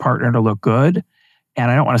want my partner to look good. And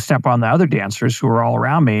I don't want to step on the other dancers who are all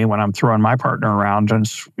around me when I'm throwing my partner around and,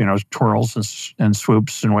 twirls and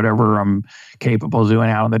swoops and whatever I'm capable of doing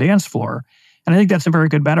out on the dance floor. And I think that's a very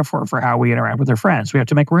good metaphor for how we interact with our friends. We have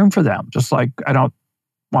to make room for them. Just like I don't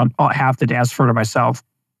want half the dance floor to myself.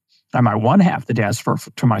 I might want half the dance floor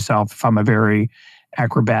to myself if I'm a very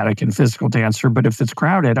acrobatic and physical dancer. But if it's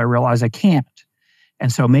crowded, I realize I can't. And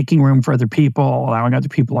so making room for other people, allowing other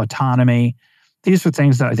people autonomy, these are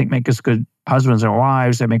things that I think make us good husbands and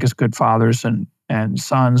wives. They make us good fathers and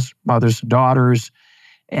sons, mothers and daughters.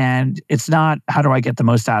 And it's not, how do I get the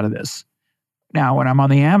most out of this? Now, when I'm on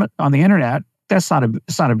the internet, it's not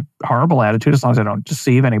a horrible attitude as long as I don't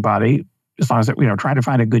deceive anybody. As long as trying to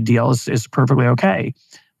find a good deal is perfectly okay.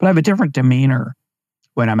 But I have a different demeanor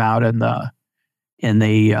when I'm out in the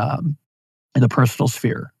personal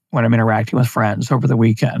sphere, when I'm interacting with friends over the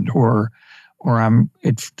weekend, or I'm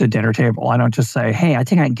at the dinner table. I don't just say, hey, I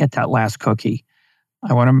think I can get that last cookie.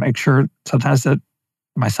 I want to make sure sometimes that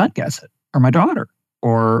my son gets it, or my daughter,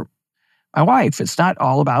 or my wife. It's not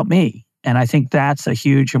all about me. And I think that's a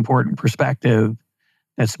huge, important perspective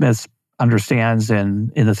that Smith understands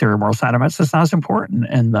in the theory of moral sentiments. It's not as important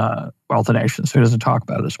in the Wealth of Nations, so he doesn't talk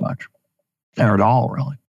about it as much, or at all,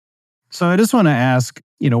 really. So I just want to ask,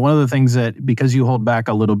 one of the things that, because you hold back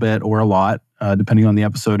a little bit or a lot, depending on the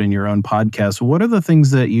episode in your own podcast, what are the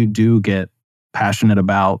things that you do get passionate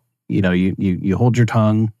about? You hold your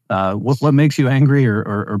tongue. What makes you angry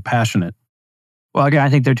or passionate? Well, again, I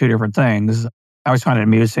think they're two different things. I always find it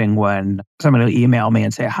amusing when somebody will email me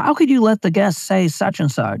and say, how could you let the guest say such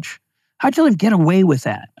and such? How'd you get away with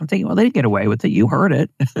that? I'm thinking, well, they didn't get away with it. You heard it.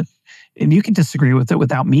 And you can disagree with it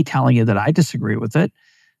without me telling you that I disagree with it.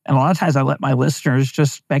 And a lot of times I let my listeners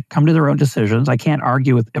just come to their own decisions. I can't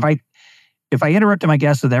argue with, if I interrupted my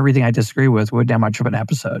guest with everything I disagree with, it wouldn't have much of an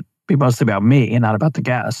episode. It'd be mostly about me and not about the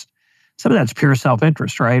guest. Some of that's pure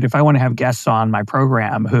self-interest, right? If I want to have guests on my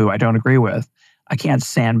program who I don't agree with, I can't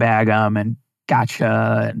sandbag them and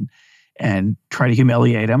gotcha and try to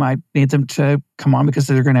humiliate them. I need them to come on because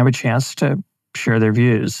they're going to have a chance to share their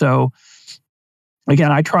views. So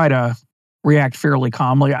again, I try to react fairly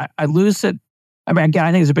calmly. I lose it. I mean, again,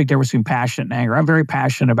 I think there's a big difference between passion and anger. I'm very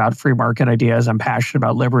passionate about free market ideas. I'm passionate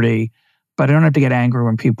about liberty, but I don't have to get angry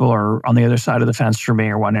when people are on the other side of the fence from me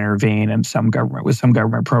or want to intervene in some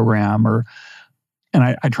government program. And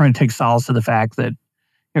I try to take solace in the fact that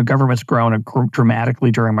government's grown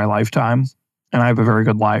dramatically during my lifetime, and I have a very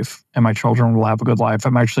good life, and my children will have a good life.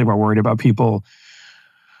 I'm actually more worried about people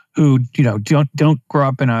who don't grow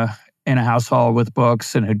up in a household with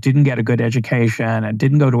books and who didn't get a good education and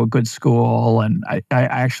didn't go to a good school. And I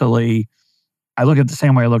look at it the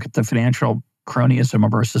same way I look at the financial cronyism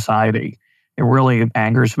of our society. It really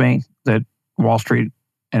angers me that Wall Street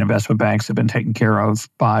and investment banks have been taken care of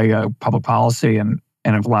by public policy and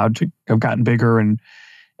have gotten bigger and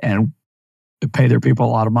pay their people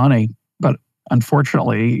a lot of money. But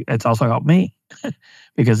unfortunately, it's also helped me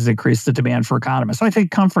because it's increased the demand for economists. So I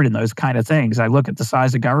take comfort in those kind of things. I look at the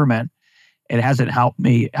size of government. It hasn't helped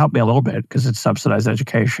me a little bit because it's subsidized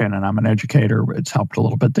education and I'm an educator. It's helped a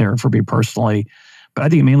little bit there for me personally. But I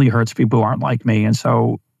think it mainly hurts people who aren't like me. And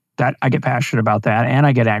so that I get passionate about that, and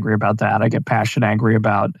I get angry about that. I get passionate, angry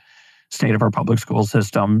about state of our public school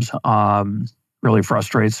systems. Really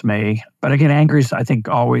frustrates me. But again, angry is, I think,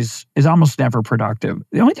 is almost never productive.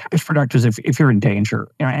 The only time it's productive is if you're in danger.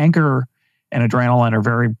 Anger and adrenaline are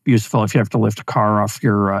very useful if you have to lift a car off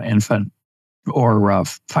your infant or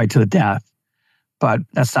fight to the death. But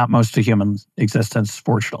that's not most of human existence,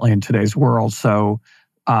 fortunately, in today's world. So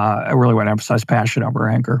I really want to emphasize passion over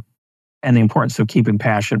anger and the importance of keeping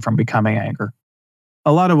passion from becoming anger.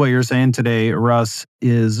 A lot of what you're saying today, Russ,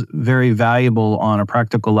 is very valuable on a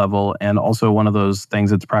practical level, and also one of those things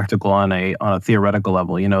that's practical on a theoretical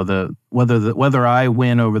level. Whether I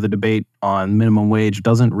win over the debate on minimum wage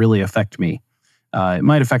doesn't really affect me. It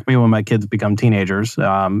might affect me when my kids become teenagers,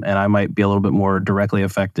 and I might be a little bit more directly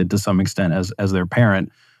affected to some extent as their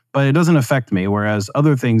parent. But it doesn't affect me, whereas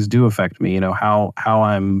other things do affect me. How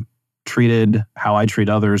I'm treated, how I treat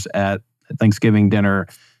others at Thanksgiving dinner,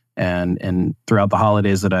 and throughout the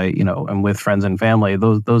holidays that I am with friends and family,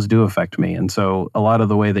 those do affect me. And so a lot of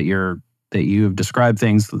the way that you've described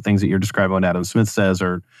things, the things that you're describing what Adam Smith says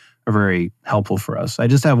are very helpful for us. I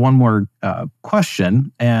just have one more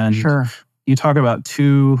question. And sure. You talk about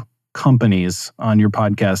two companies on your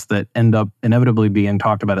podcast that end up inevitably being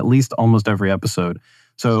talked about at least almost every episode.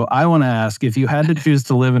 So I want to ask, if you had to choose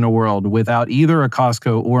to live in a world without either a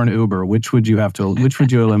Costco or an Uber, which would you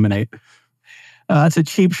eliminate? That's a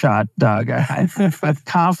cheap shot, Doug. I'm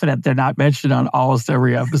confident they're not mentioned on almost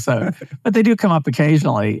every episode, but they do come up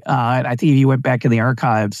occasionally. And I think if you went back in the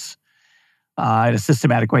archives in a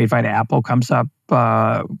systematic way, you'd find Apple comes up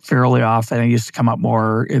fairly often. It used to come up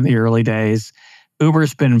more in the early days.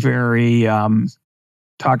 Uber's been very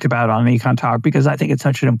talked about on Econ Talk because I think it's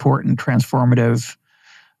such an important transformative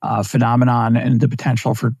phenomenon, and the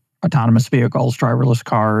potential for autonomous vehicles, driverless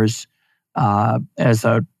cars, as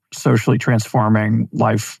a socially transforming,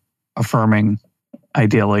 life-affirming,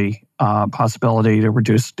 ideally, possibility to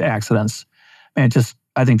reduce accidents. And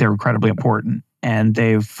I think they're incredibly important. And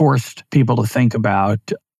they've forced people to think about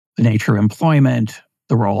the nature of employment,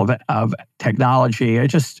 the role of technology.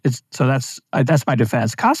 So that's my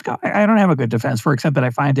defense. Costco, I don't have a good defense for, except that I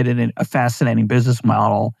find it a fascinating business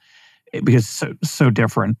model because it's so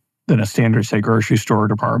different than a standard, say, grocery store or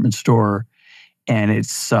department store. And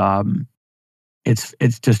it's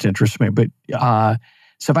just interests me. But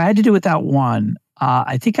so if I had to do without one,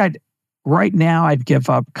 I think right now I'd give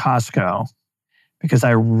up Costco because I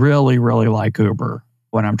really, really like Uber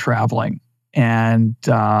when I'm traveling. And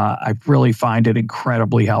I really find it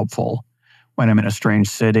incredibly helpful when I'm in a strange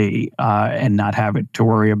city and not having to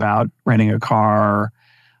worry about renting a car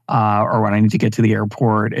or when I need to get to the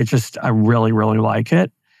airport. I really, really like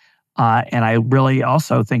it. And I really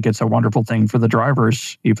also think it's a wonderful thing for the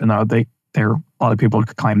drivers, even though a lot of people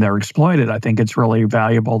claim they're exploited. I think it's really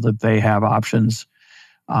valuable that they have options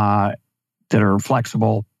that are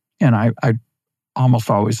flexible. And I almost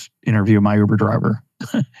always interview my Uber driver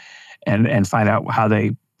and find out how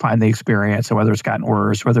they find the experience and whether it's gotten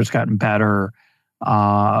worse, whether it's gotten better,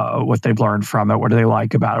 what they've learned from it, what do they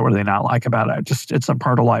like about it, what do they not like about it. It's a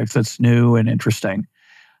part of life that's new and interesting.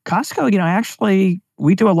 Costco, actually,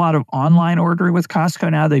 we do a lot of online ordering with Costco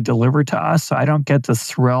now. They deliver to us, so I don't get the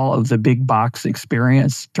thrill of the big box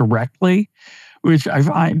experience directly, which I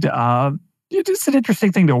find it's an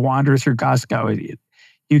interesting thing to wander through Costco.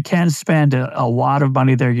 You can spend a lot of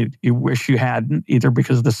money there you wish you hadn't, either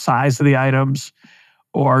because of the size of the items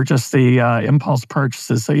or just the impulse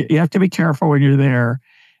purchases. So you have to be careful when you're there.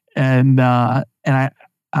 And I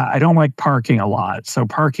don't like parking a lot. So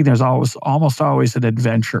parking, there's almost always an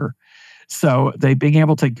adventure. So being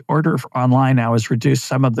able to order online now has reduced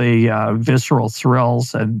some of the visceral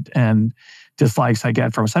thrills and dislikes I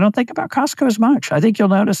get from it. So I don't think about Costco as much. I think you'll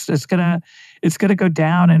notice it's gonna go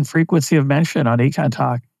down in frequency of mention on Econ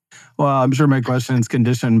Talk. Well, I'm sure my question is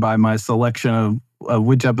conditioned by my selection of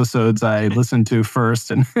which episodes I listened to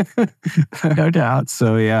first. And no doubt.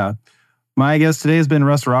 So yeah. My guest today has been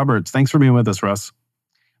Russ Roberts. Thanks for being with us, Russ.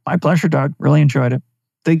 My pleasure, Doug. Really enjoyed it.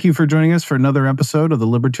 Thank you for joining us for another episode of the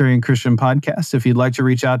Libertarian Christian Podcast. If you'd like to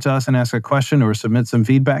reach out to us and ask a question or submit some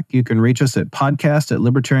feedback, you can reach us at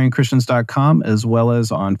podcast@libertarianchristians.com, as well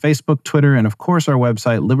as on Facebook, Twitter, and of course our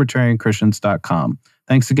website, libertarianchristians.com.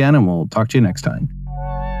 Thanks again, and we'll talk to you next time.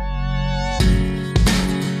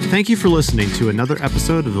 Thank you for listening to another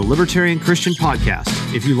episode of the Libertarian Christian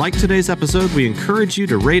Podcast. If you liked today's episode, we encourage you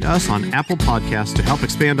to rate us on Apple Podcasts to help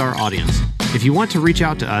expand our audience. If you want to reach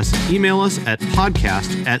out to us, email us at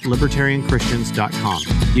podcast@libertarianchristians.com.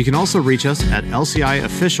 You can also reach us at LCI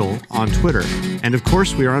Official on Twitter. And of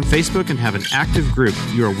course, we are on Facebook and have an active group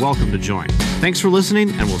you are welcome to join. Thanks for listening,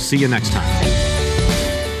 and we'll see you next time.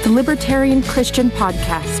 The Libertarian Christian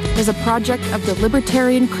Podcast is a project of the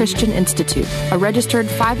Libertarian Christian Institute, a registered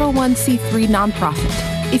 501c3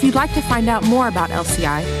 nonprofit. If you'd like to find out more about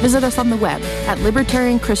LCI, visit us on the web at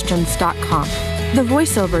libertarianchristians.com. The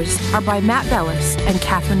voiceovers are by Matt Bellis and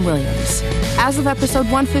Catherine Williams. As of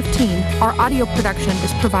episode 115, our audio production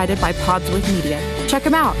is provided by Podsworth Media. Check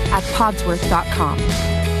them out at podsworth.com.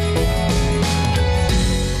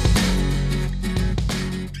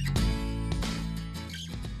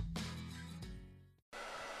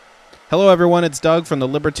 Hello, everyone. It's Doug from the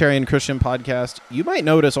Libertarian Christian Podcast. You might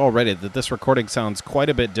notice already that this recording sounds quite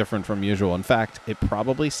a bit different from usual. In fact, it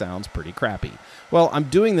probably sounds pretty crappy. Well, I'm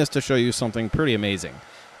doing this to show you something pretty amazing.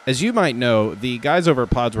 As you might know, the guys over at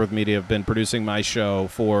Podsworth Media have been producing my show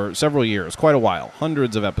for several years, quite a while,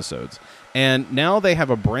 hundreds of episodes. And now they have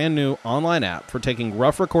a brand new online app for taking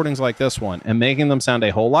rough recordings like this one and making them sound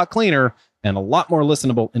a whole lot cleaner and a lot more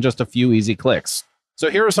listenable in just a few easy clicks. So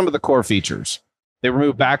here are some of the core features. They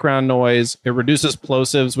remove background noise. It reduces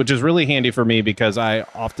plosives, which is really handy for me because I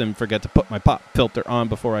often forget to put my pop filter on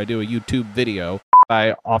before I do a YouTube video.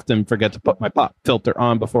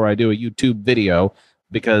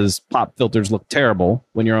 Because pop filters look terrible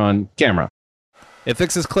when you're on camera. It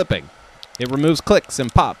fixes clipping. It removes clicks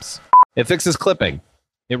and pops. It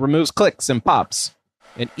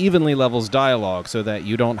evenly levels dialogue so that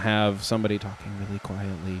you don't have somebody talking really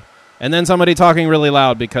quietly and then somebody talking really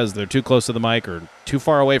loud because they're too close to the mic or too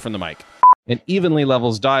far away from the mic. It evenly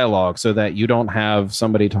levels dialogue so that you don't have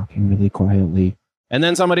somebody talking really quietly and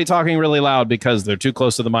then somebody talking really loud because they're too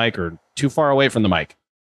close to the mic or too far away from the mic.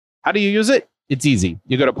 How do you use it? It's easy.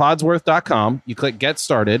 You go to podsworth.com, you click Get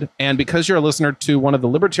Started, and because you're a listener to one of the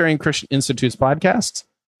Libertarian Christian Institute's podcasts,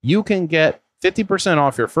 you can get 50%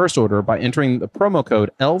 off your first order by entering the promo code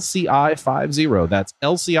LCI50. That's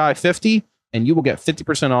LCI50, and you will get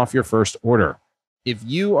 50% off your first order. If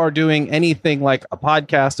you are doing anything like a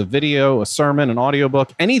podcast, a video, a sermon, an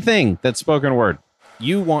audiobook, anything that's spoken word,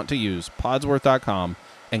 you want to use podsworth.com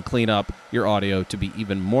and clean up your audio to be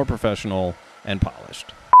even more professional and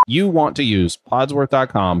polished. You want to use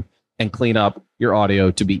podsworth.com and clean up your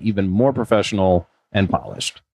audio to be even more professional and polished.